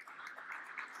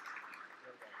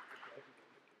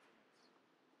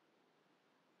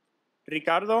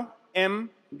 Ricardo M.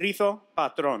 Rizo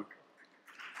Patrón.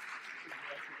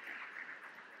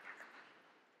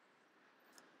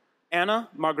 Ana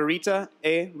Margarita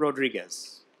A.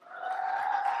 Rodriguez.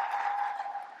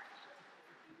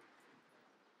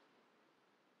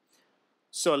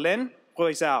 Solène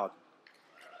Roisard.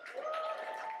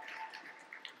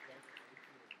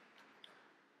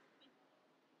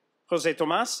 José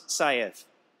Tomás Saez.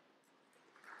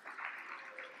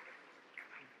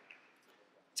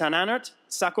 Tananert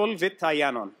Sakol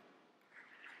Vitayanon.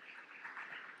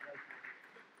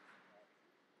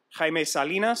 Jaime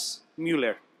Salinas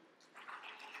Müller.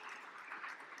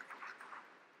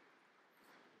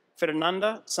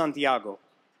 Fernanda Santiago.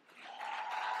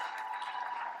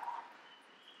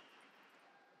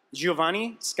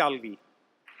 Giovanni Scalvi.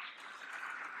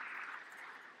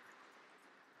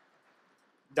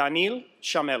 Daniel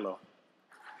Chamello.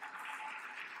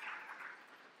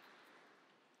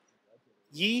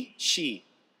 Yi Shi.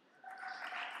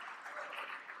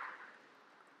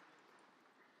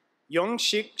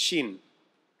 Yongshik Shin.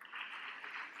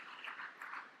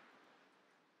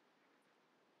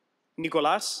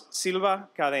 Nicolás Silva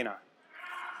Cadena.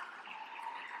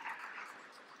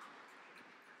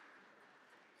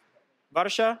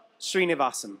 Varsha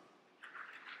Srinivasan.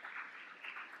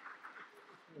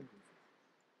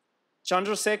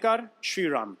 Chandrasekhar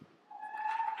Shriram.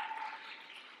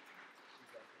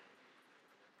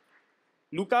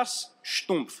 Lukas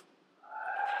Stumpf.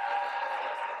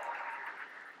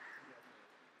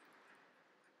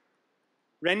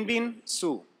 Renbin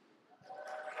Su.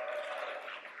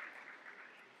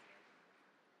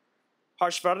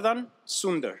 Harshvardhan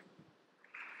Sundar.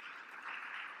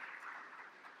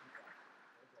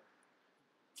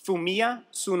 Fumiya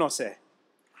Sunose.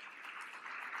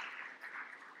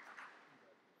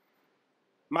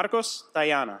 Marcos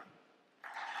Dayana.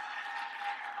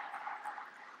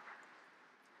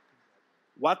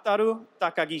 Wataru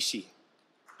Takagishi.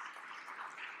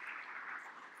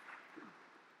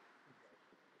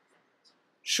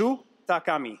 Shu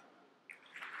Takami.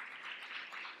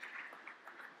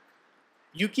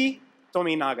 Yuki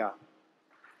Tominaga.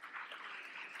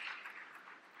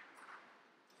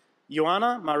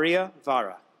 Joanna Maria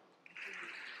Vara.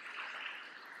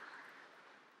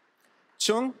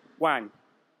 Chung Wang.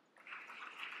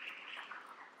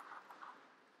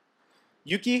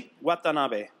 Yuki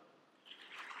Watanabe.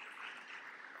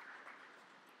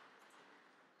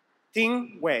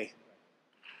 Ting Wei.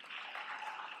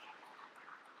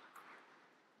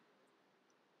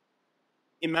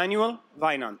 Emmanuel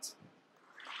Weinant.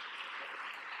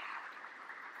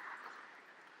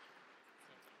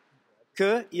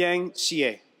 Ke Yang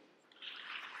Xie.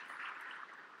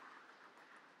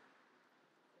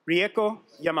 Rieko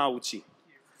Yamauchi.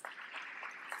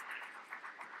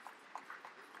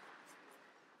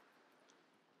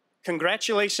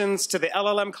 Congratulations to the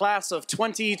LLM class of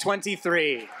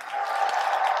 2023.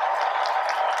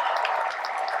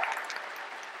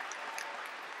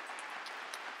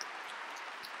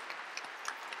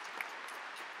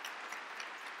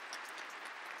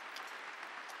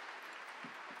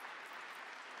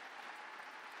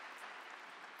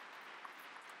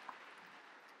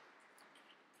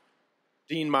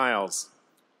 Dean Miles,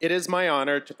 it is my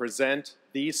honor to present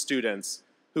these students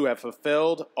who have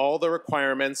fulfilled all the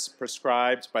requirements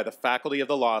prescribed by the faculty of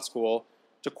the law school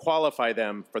to qualify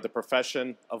them for the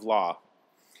profession of law.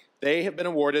 They have been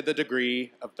awarded the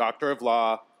degree of Doctor of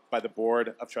Law by the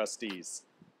Board of Trustees.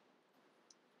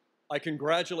 I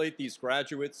congratulate these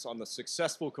graduates on the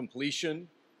successful completion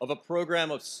of a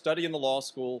program of study in the law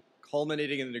school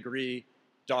culminating in the degree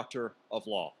Doctor of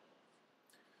Law.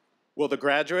 Will the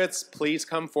graduates please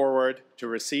come forward to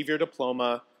receive your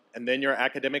diploma and then your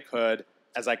academic hood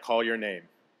as I call your name?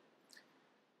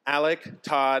 Alec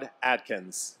Todd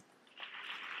Atkins.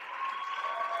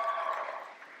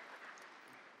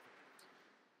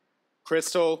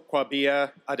 Crystal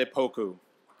Kwabia Adepoku.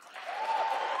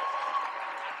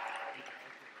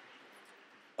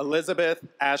 Elizabeth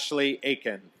Ashley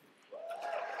Aiken.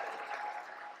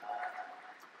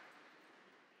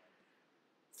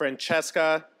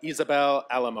 Francesca Isabel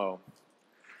Alamo.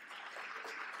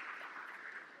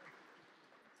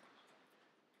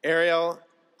 Ariel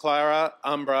Clara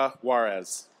Umbra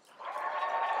Juarez.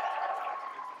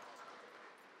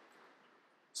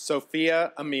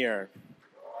 Sophia Amir.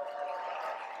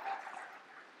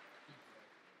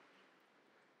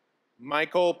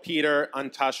 Michael Peter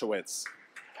Antashowitz.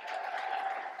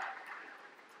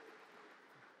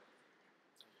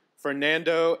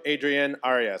 Fernando Adrian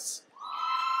Arias.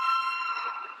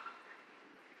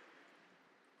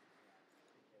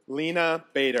 Lena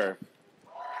Bader.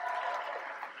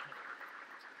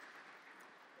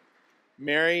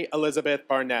 Mary Elizabeth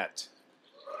Barnett.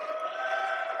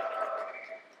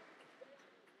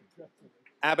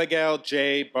 Abigail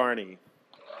J. Barney.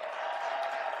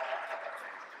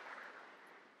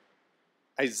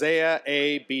 Isaiah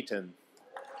A. Beaton.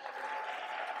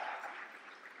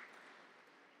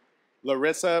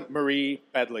 Larissa Marie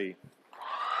Bedley.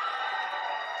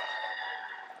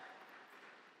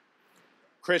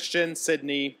 Christian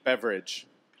Sidney Beveridge.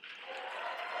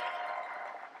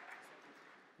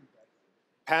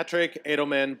 Patrick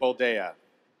Edelman Boldea.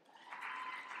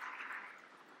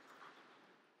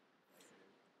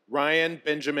 Ryan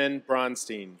Benjamin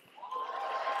Bronstein.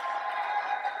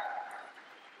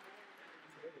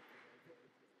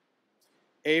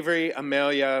 Avery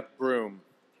Amelia Broom.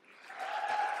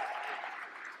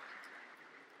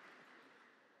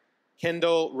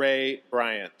 Kendall Ray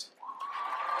Bryant.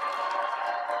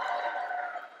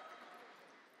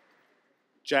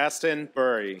 Justin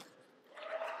Burry.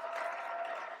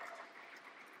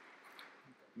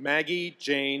 Maggie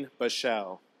Jane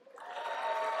Bashell.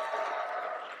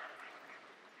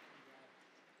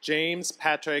 James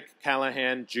Patrick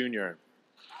Callahan, Jr.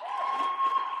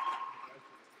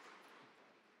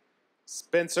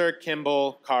 Spencer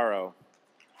Kimball Caro.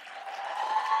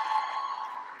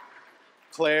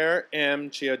 Claire M.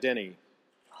 Chiodini.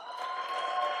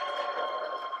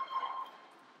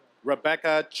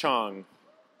 Rebecca Chong.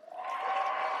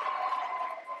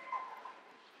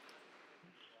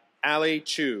 Ali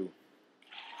Chu.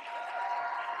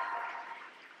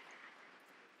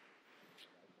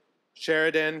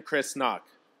 Sheridan Chris Knock.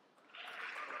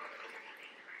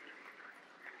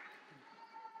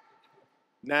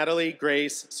 Natalie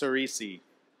Grace Cerisi.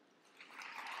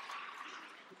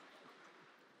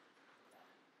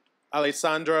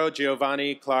 Alessandro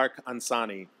Giovanni Clark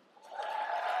Ansani.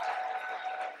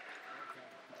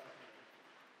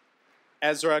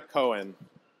 Ezra Cohen.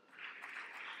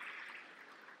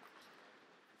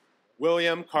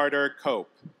 William Carter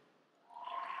Cope.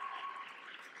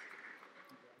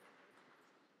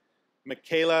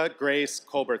 Michaela Grace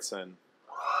Culbertson.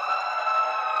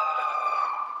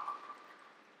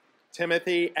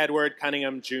 Timothy Edward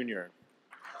Cunningham, Jr.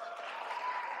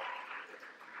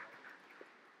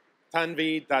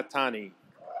 Tanvi Dattani.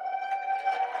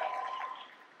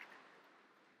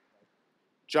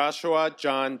 Joshua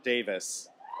John Davis.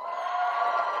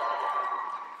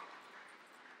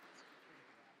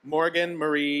 Morgan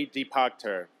Marie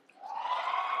DePacter.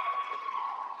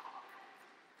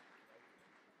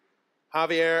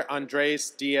 Javier Andres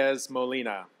Diaz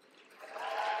Molina.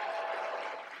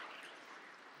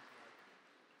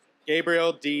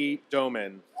 Gabriel D.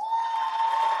 Doman.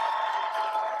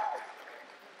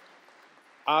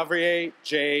 Avrier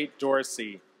J.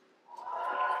 Dorsey.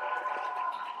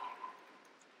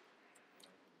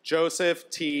 Joseph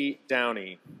T.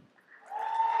 Downey.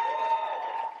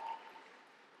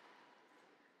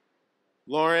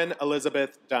 Lauren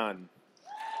Elizabeth Dunn.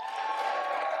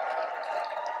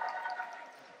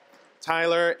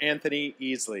 Tyler Anthony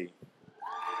Easley.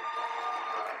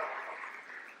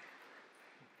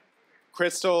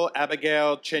 Crystal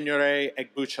Abigail Chinyere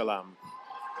Egbuchalam.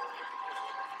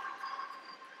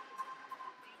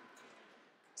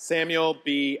 Samuel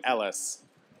B. Ellis.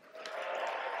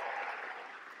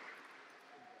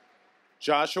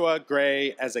 Joshua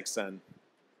Gray Ezekson.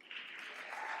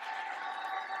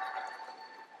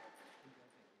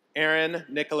 Aaron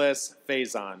Nicholas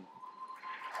Faison.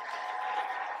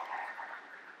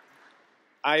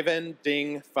 Ivan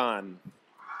Ding Fan.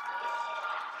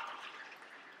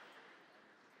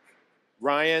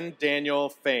 Ryan Daniel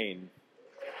Fain.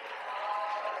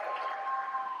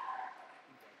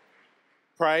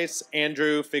 Price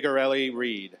Andrew Figarelli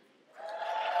Reed.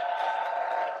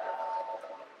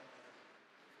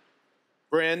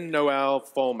 Bryn Noel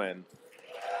Folman.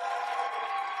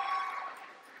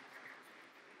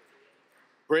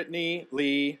 Brittany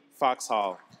Lee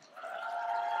Foxhall.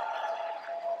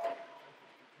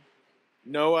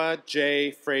 Noah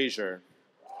J. Frazier.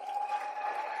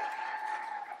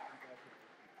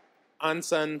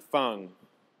 Ansun Fung.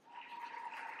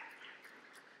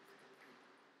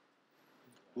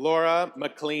 Laura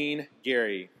McLean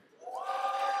Geary.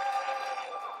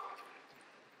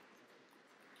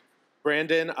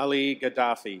 Brandon Ali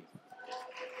Gaddafi.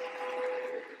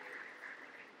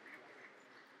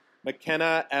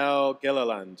 McKenna L.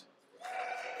 Gilliland.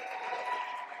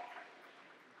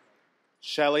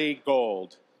 Shelley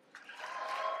Gold.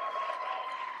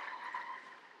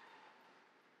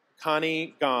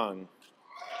 Connie Gong.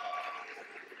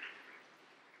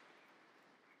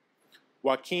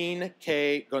 Joaquin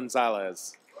K.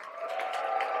 Gonzalez.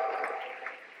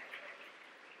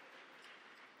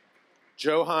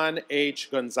 Johan H.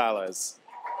 Gonzalez.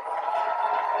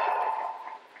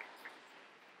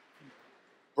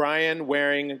 Brian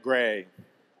Waring Gray.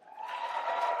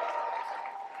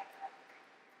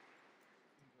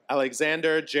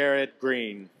 Alexander Jared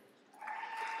Green.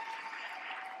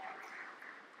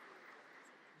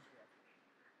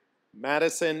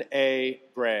 Madison A.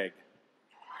 Gregg.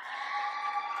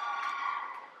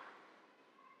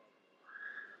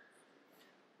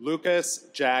 Lucas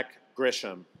Jack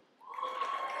Grisham.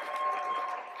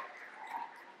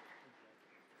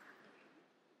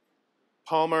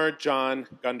 Palmer John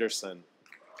Gunderson.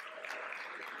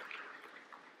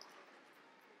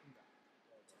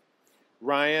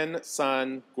 Ryan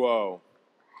Sun Guo.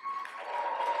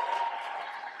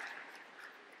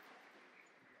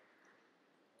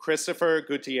 Christopher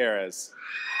Gutierrez.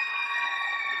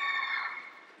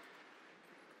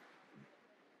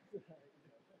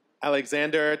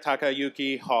 Alexander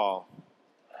Takayuki Hall.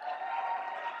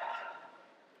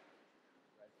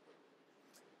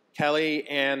 Kelly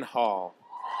Ann Hall.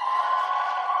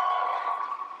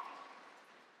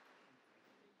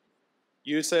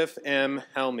 Yusuf M.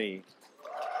 Helmi.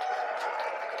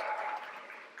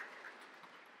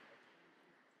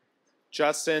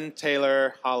 Justin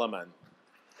Taylor Holloman.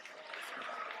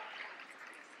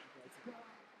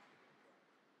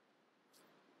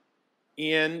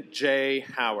 Ian J.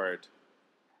 Howard.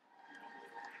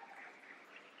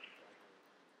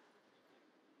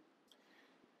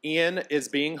 Ian is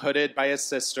being hooded by his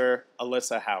sister,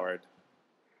 Alyssa Howard.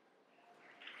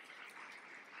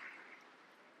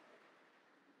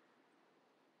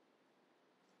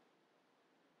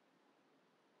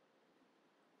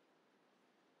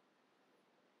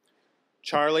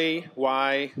 Charlie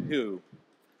Y. Hu.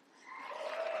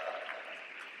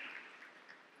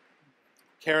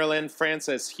 Carolyn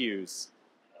Frances Hughes.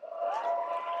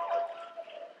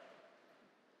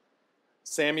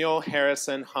 Samuel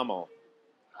Harrison Hummel.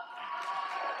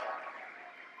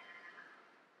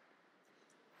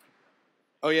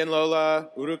 Oyenlola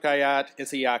Urukayat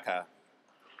Isiaka.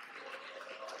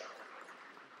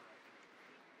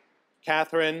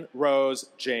 Catherine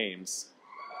Rose James.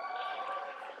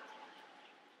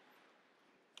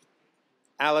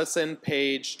 Allison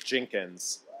Paige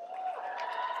Jenkins.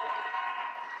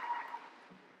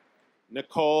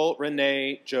 Nicole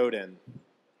Renee Joden.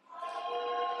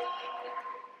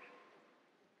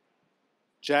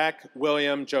 Jack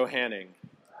William Johanning.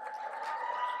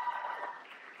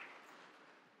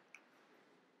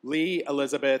 Lee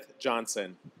Elizabeth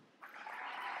Johnson.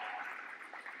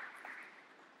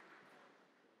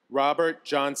 Robert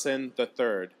Johnson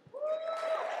III.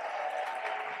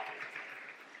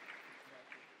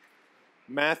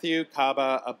 Matthew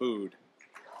Kaba Aboud.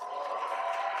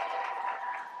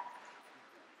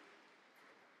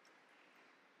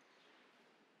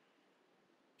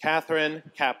 Catherine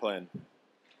Kaplan.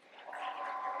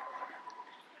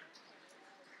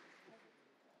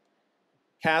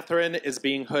 Catherine is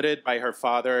being hooded by her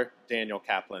father, Daniel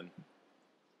Kaplan.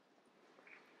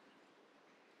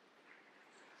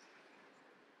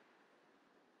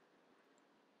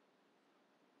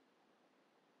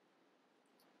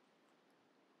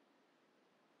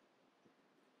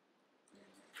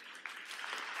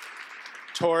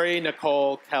 Tori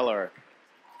Nicole Keller.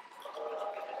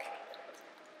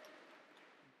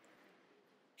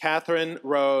 Catherine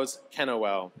Rose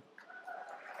Kennewell.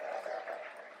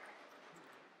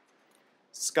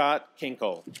 Scott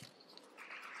Kinkle.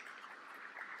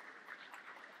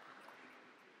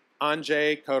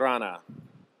 Anjay Korana.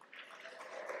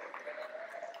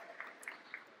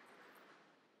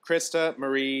 Krista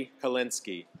Marie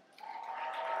Kalinsky.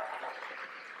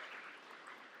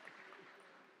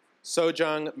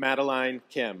 Sojung Madeline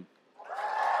Kim.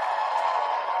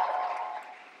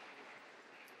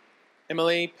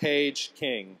 Emily Page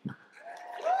King.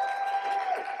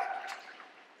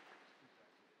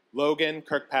 Logan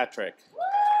Kirkpatrick.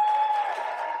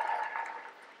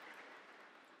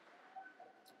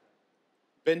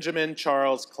 Benjamin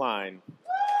Charles Klein.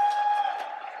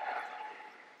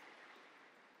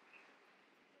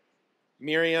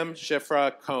 Miriam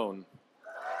Shifra Cohn.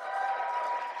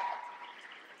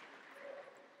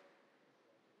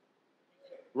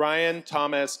 Ryan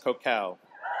Thomas Coquel.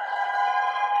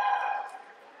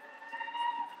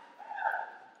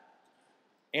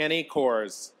 Annie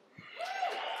Kors.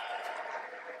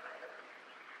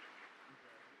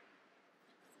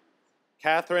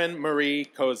 Catherine Marie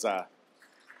Koza.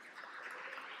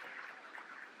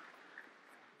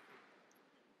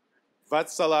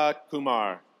 Vatsala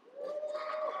Kumar.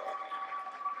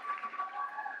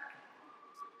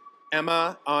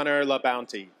 Emma Honor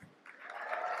LaBounty.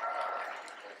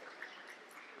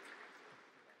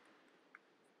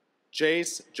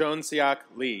 Jace Jonesiak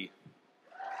Lee.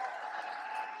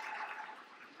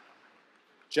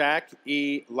 Jack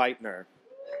E. Leitner.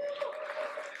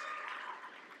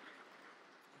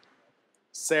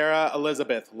 Sarah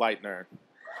Elizabeth Leitner.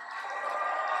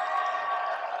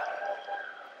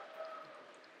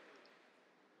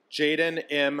 Jaden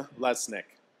M. Lesnick.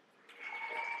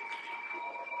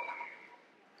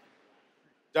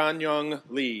 Danyong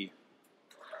Lee.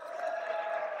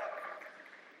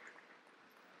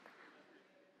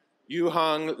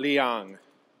 Yuhong Liang.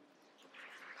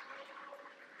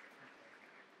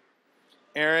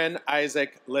 Aaron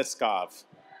Isaac Liskov.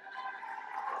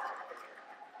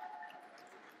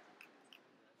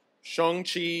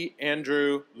 Shongchi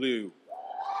Andrew Liu.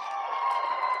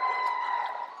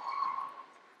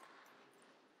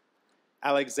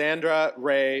 Alexandra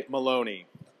Ray Maloney.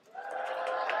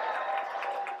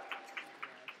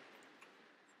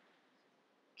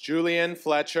 Julian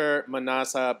Fletcher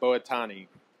Manasa Boatani.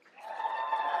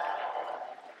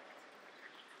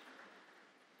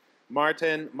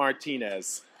 Martin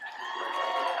Martinez.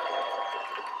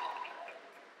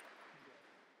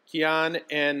 Kian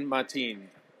N. Matin.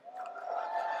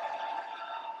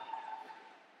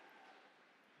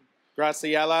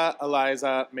 Graciela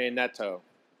Eliza Mayneto.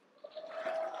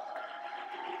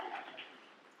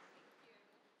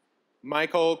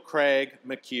 Michael Craig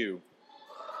McHugh.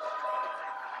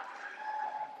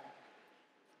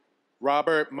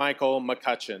 Robert Michael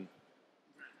McCutcheon.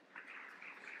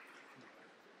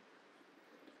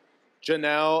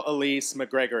 Janelle Elise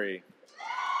McGregory.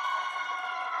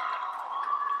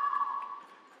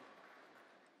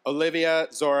 Olivia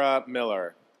Zora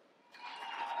Miller.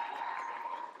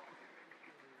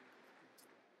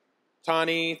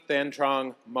 Tani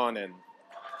Thantrong Monin.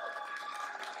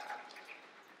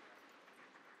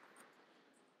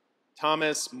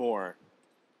 Thomas Moore.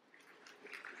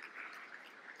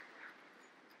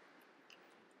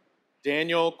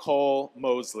 Daniel Cole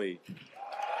Mosley.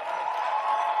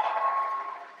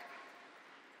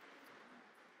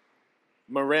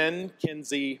 Marin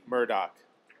Kinsey Murdoch.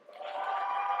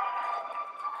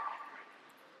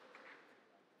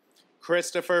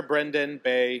 Christopher Brendan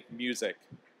Bay Music.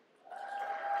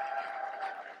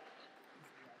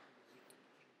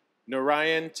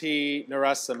 Narayan T.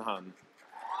 Narasimhan.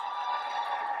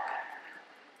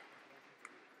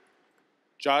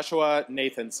 Joshua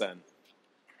Nathanson.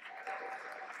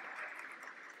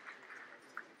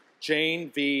 Jane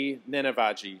V.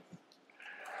 Ninavaji.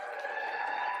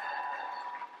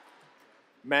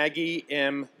 Maggie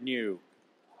M. New.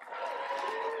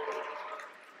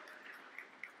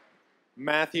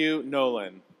 Matthew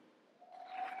Nolan.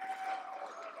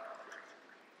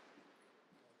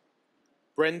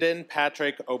 Brendan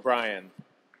Patrick O'Brien.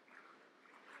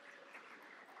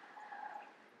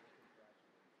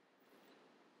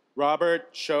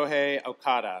 Robert Shohei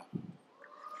Okada.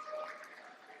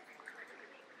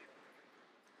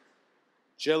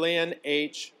 Jillian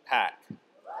H. Pack.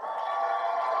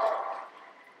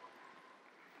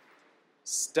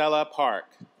 Stella Park.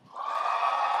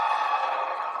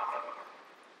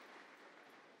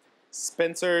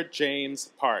 Spencer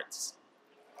James Parts.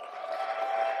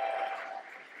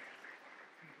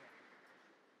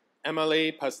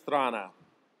 Emily Pastrana.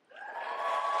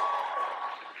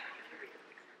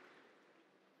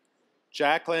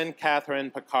 Jacqueline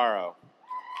Catherine Picaro.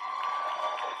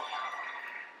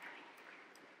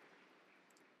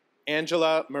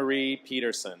 Angela Marie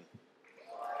Peterson.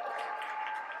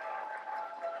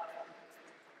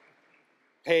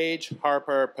 Paige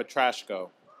Harper Petrashko.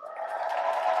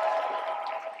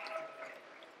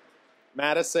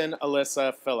 Madison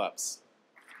Alyssa Phillips.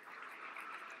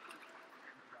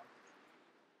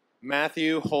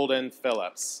 Matthew Holden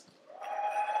Phillips.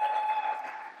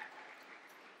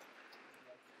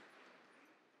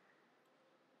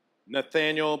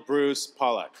 Nathaniel Bruce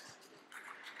Pollock.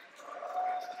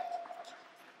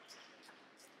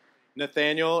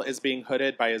 Nathaniel is being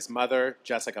hooded by his mother,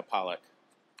 Jessica Pollock.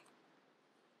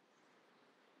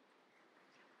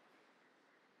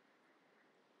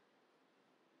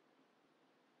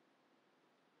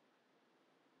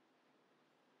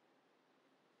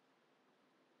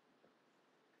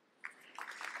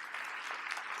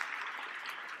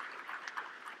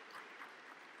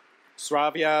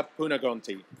 Sravya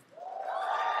Punagonti.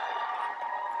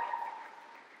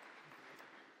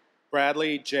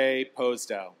 Bradley J.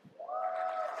 Posdell.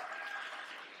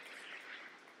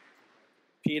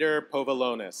 Peter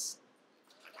Povalonis.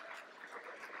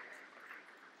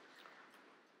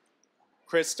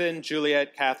 Kristen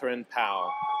Juliet Catherine Powell.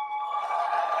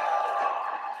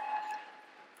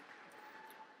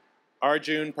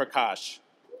 Arjun Prakash.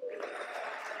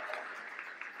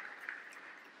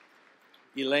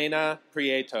 Elena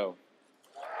Prieto.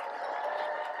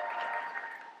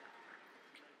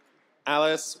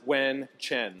 Alice Wen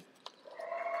Chen.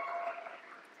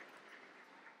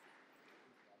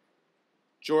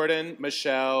 Jordan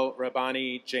Michelle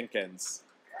Rabani Jenkins.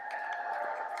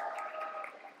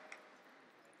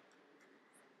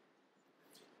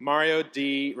 Mario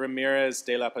D. Ramirez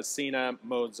de la Piscina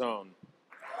Mozon.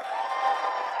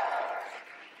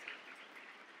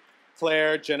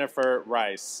 Claire Jennifer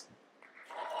Rice.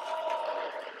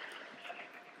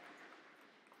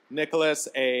 Nicholas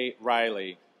A.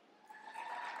 Riley.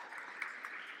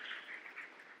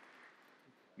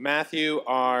 Matthew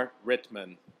R.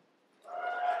 Rittman.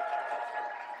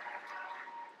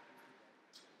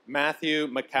 Matthew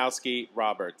Makowski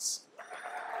Roberts.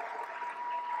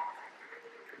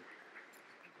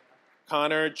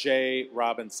 Connor J.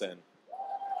 Robinson.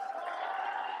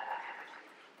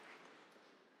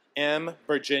 M.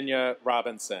 Virginia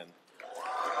Robinson.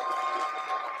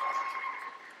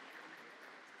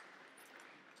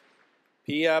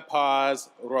 Pia Paz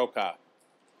Roca.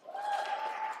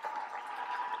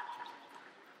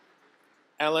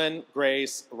 Ellen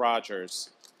Grace Rogers.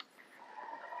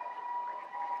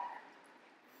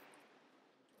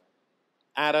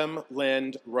 Adam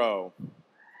Lind Rowe.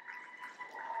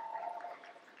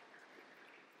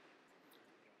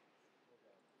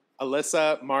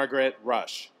 Alyssa Margaret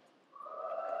Rush.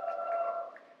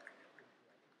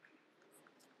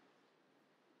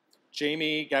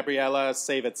 Jamie Gabriella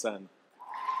Savitson.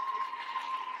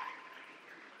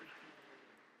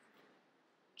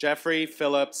 Jeffrey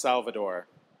Philip Salvador.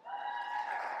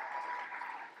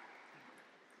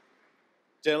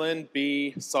 Dylan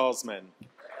B. Salzman.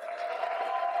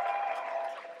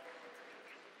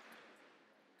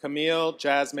 Camille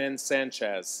Jasmine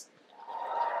Sanchez.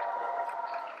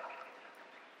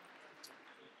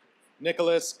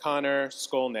 Nicholas Connor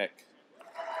Skolnick.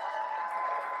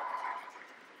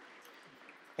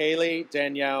 Haley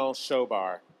Danielle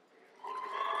Shobar.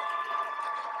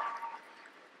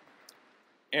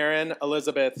 Erin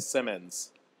Elizabeth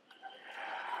Simmons.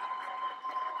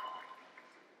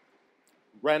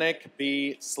 Rennick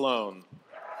B. Sloan.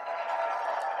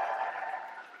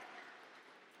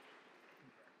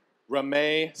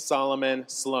 Ramay Solomon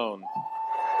Sloan.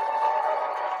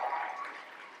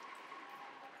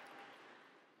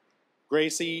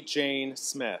 Gracie Jane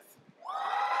Smith.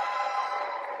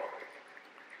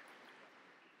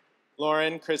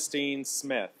 Lauren Christine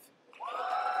Smith.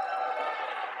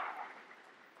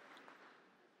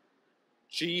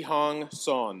 Ji Hong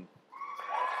Son.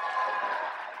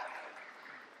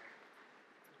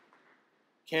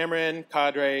 Cameron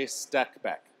Cadre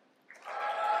Steckbeck.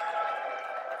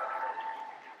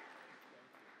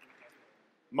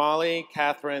 Molly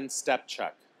Catherine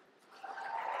Stepchuk.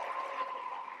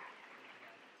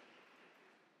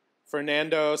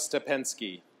 Fernando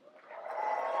Stepensky.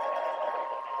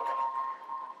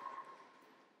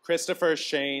 Christopher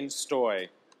Shane Stoy.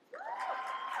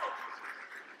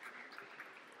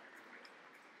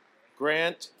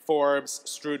 Grant Forbes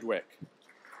Strudwick.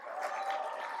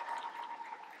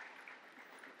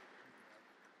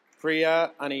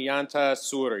 Priya Aniyanta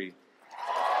Suri.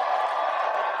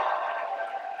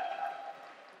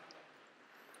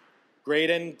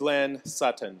 Graydon Glenn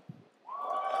Sutton.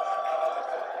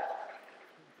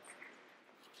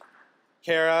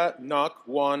 Kara Nok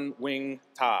Won Wing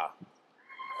Ta.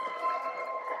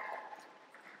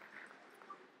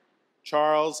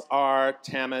 Charles R.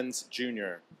 Tammons,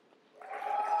 Jr.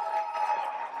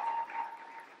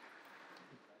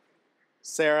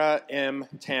 Sarah M.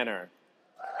 Tanner.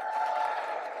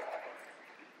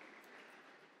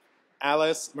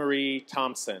 Alice Marie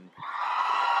Thompson.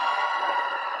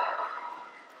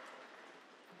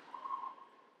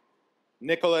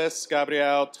 Nicholas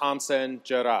Gabriel Thompson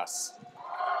Jaras.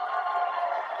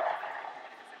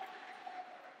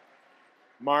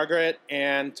 Margaret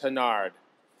Ann Tenard.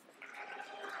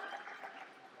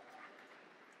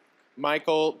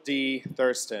 Michael D.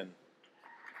 Thurston.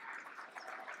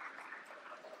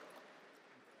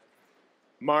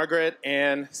 Margaret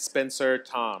Ann Spencer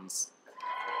Toms.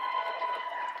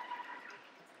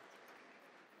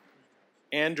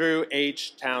 Andrew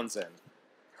H. Townsend.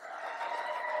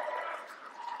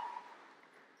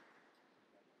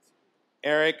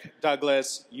 Eric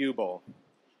Douglas Ubel.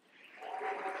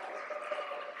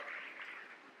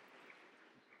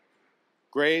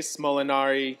 Grace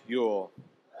Molinari Yule.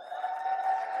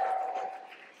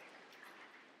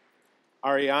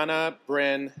 Ariana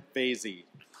Bryn Vasey.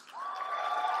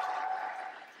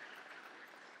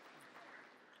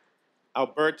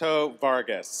 Alberto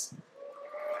Vargas.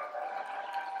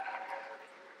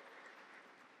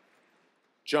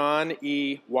 John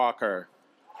E. Walker.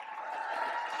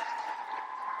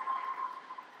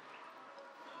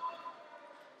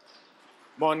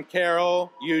 Moncarol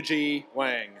Yuji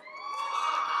Wang.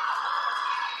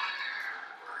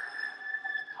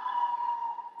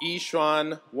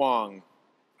 Yishuan Wang.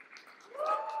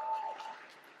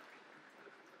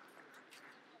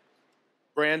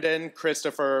 Brandon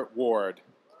Christopher Ward.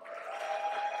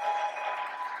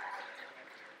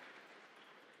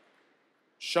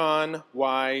 Sean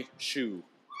Y. Shu.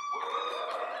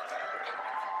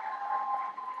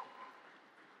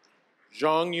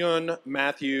 Zhongyun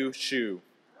Matthew Shu.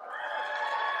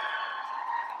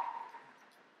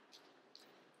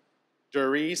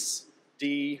 Doris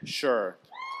D. Schur.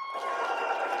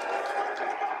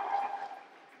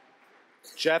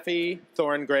 Jeffy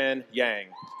Thorngren Yang.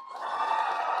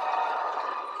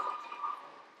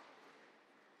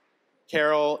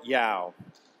 Carol Yao.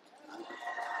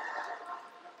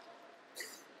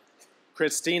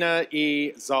 Christina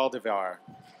E. Zaldivar.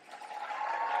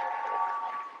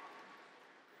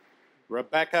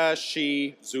 Rebecca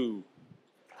Shi Zhu.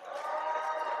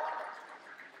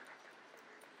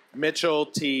 Mitchell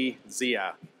T.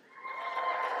 Zia.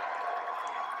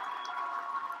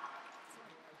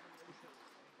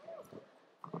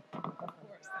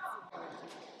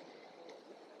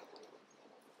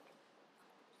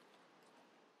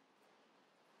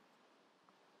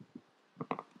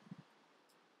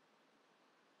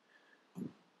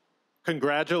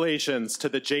 Congratulations to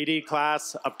the JD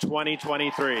class of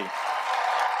 2023.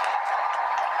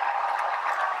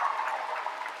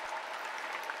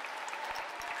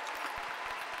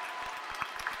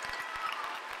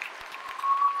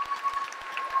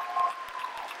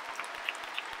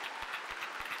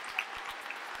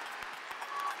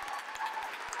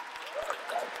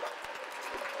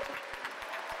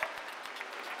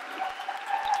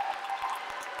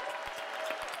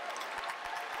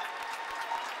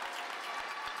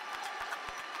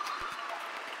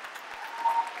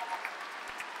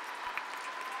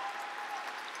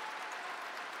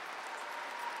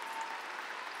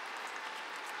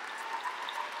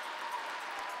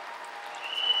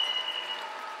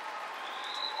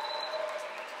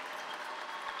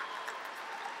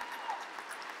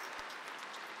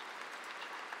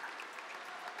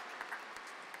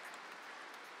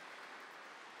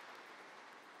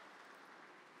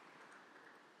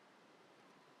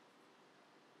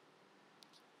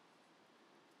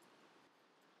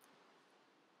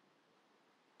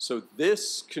 So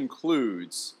this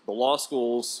concludes the law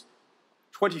school's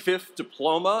 25th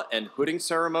diploma and hooding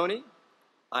ceremony.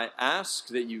 I ask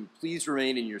that you please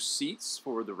remain in your seats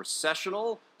for the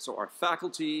recessional so our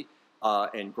faculty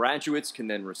and graduates can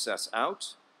then recess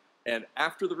out. And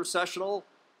after the recessional,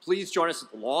 please join us at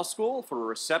the law school for a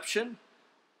reception.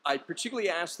 I particularly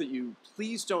ask that you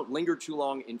please don't linger too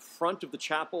long in front of the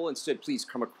chapel. Instead, please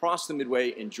come across the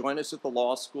midway and join us at the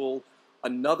law school.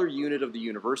 Another unit of the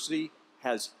university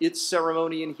has its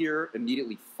ceremony in here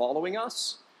immediately following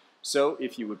us. So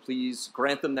if you would please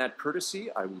grant them that courtesy,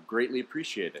 I would greatly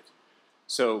appreciate it.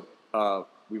 So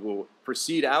we will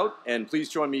proceed out, and please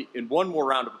join me in one more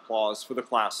round of applause for the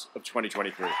class of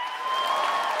 2023.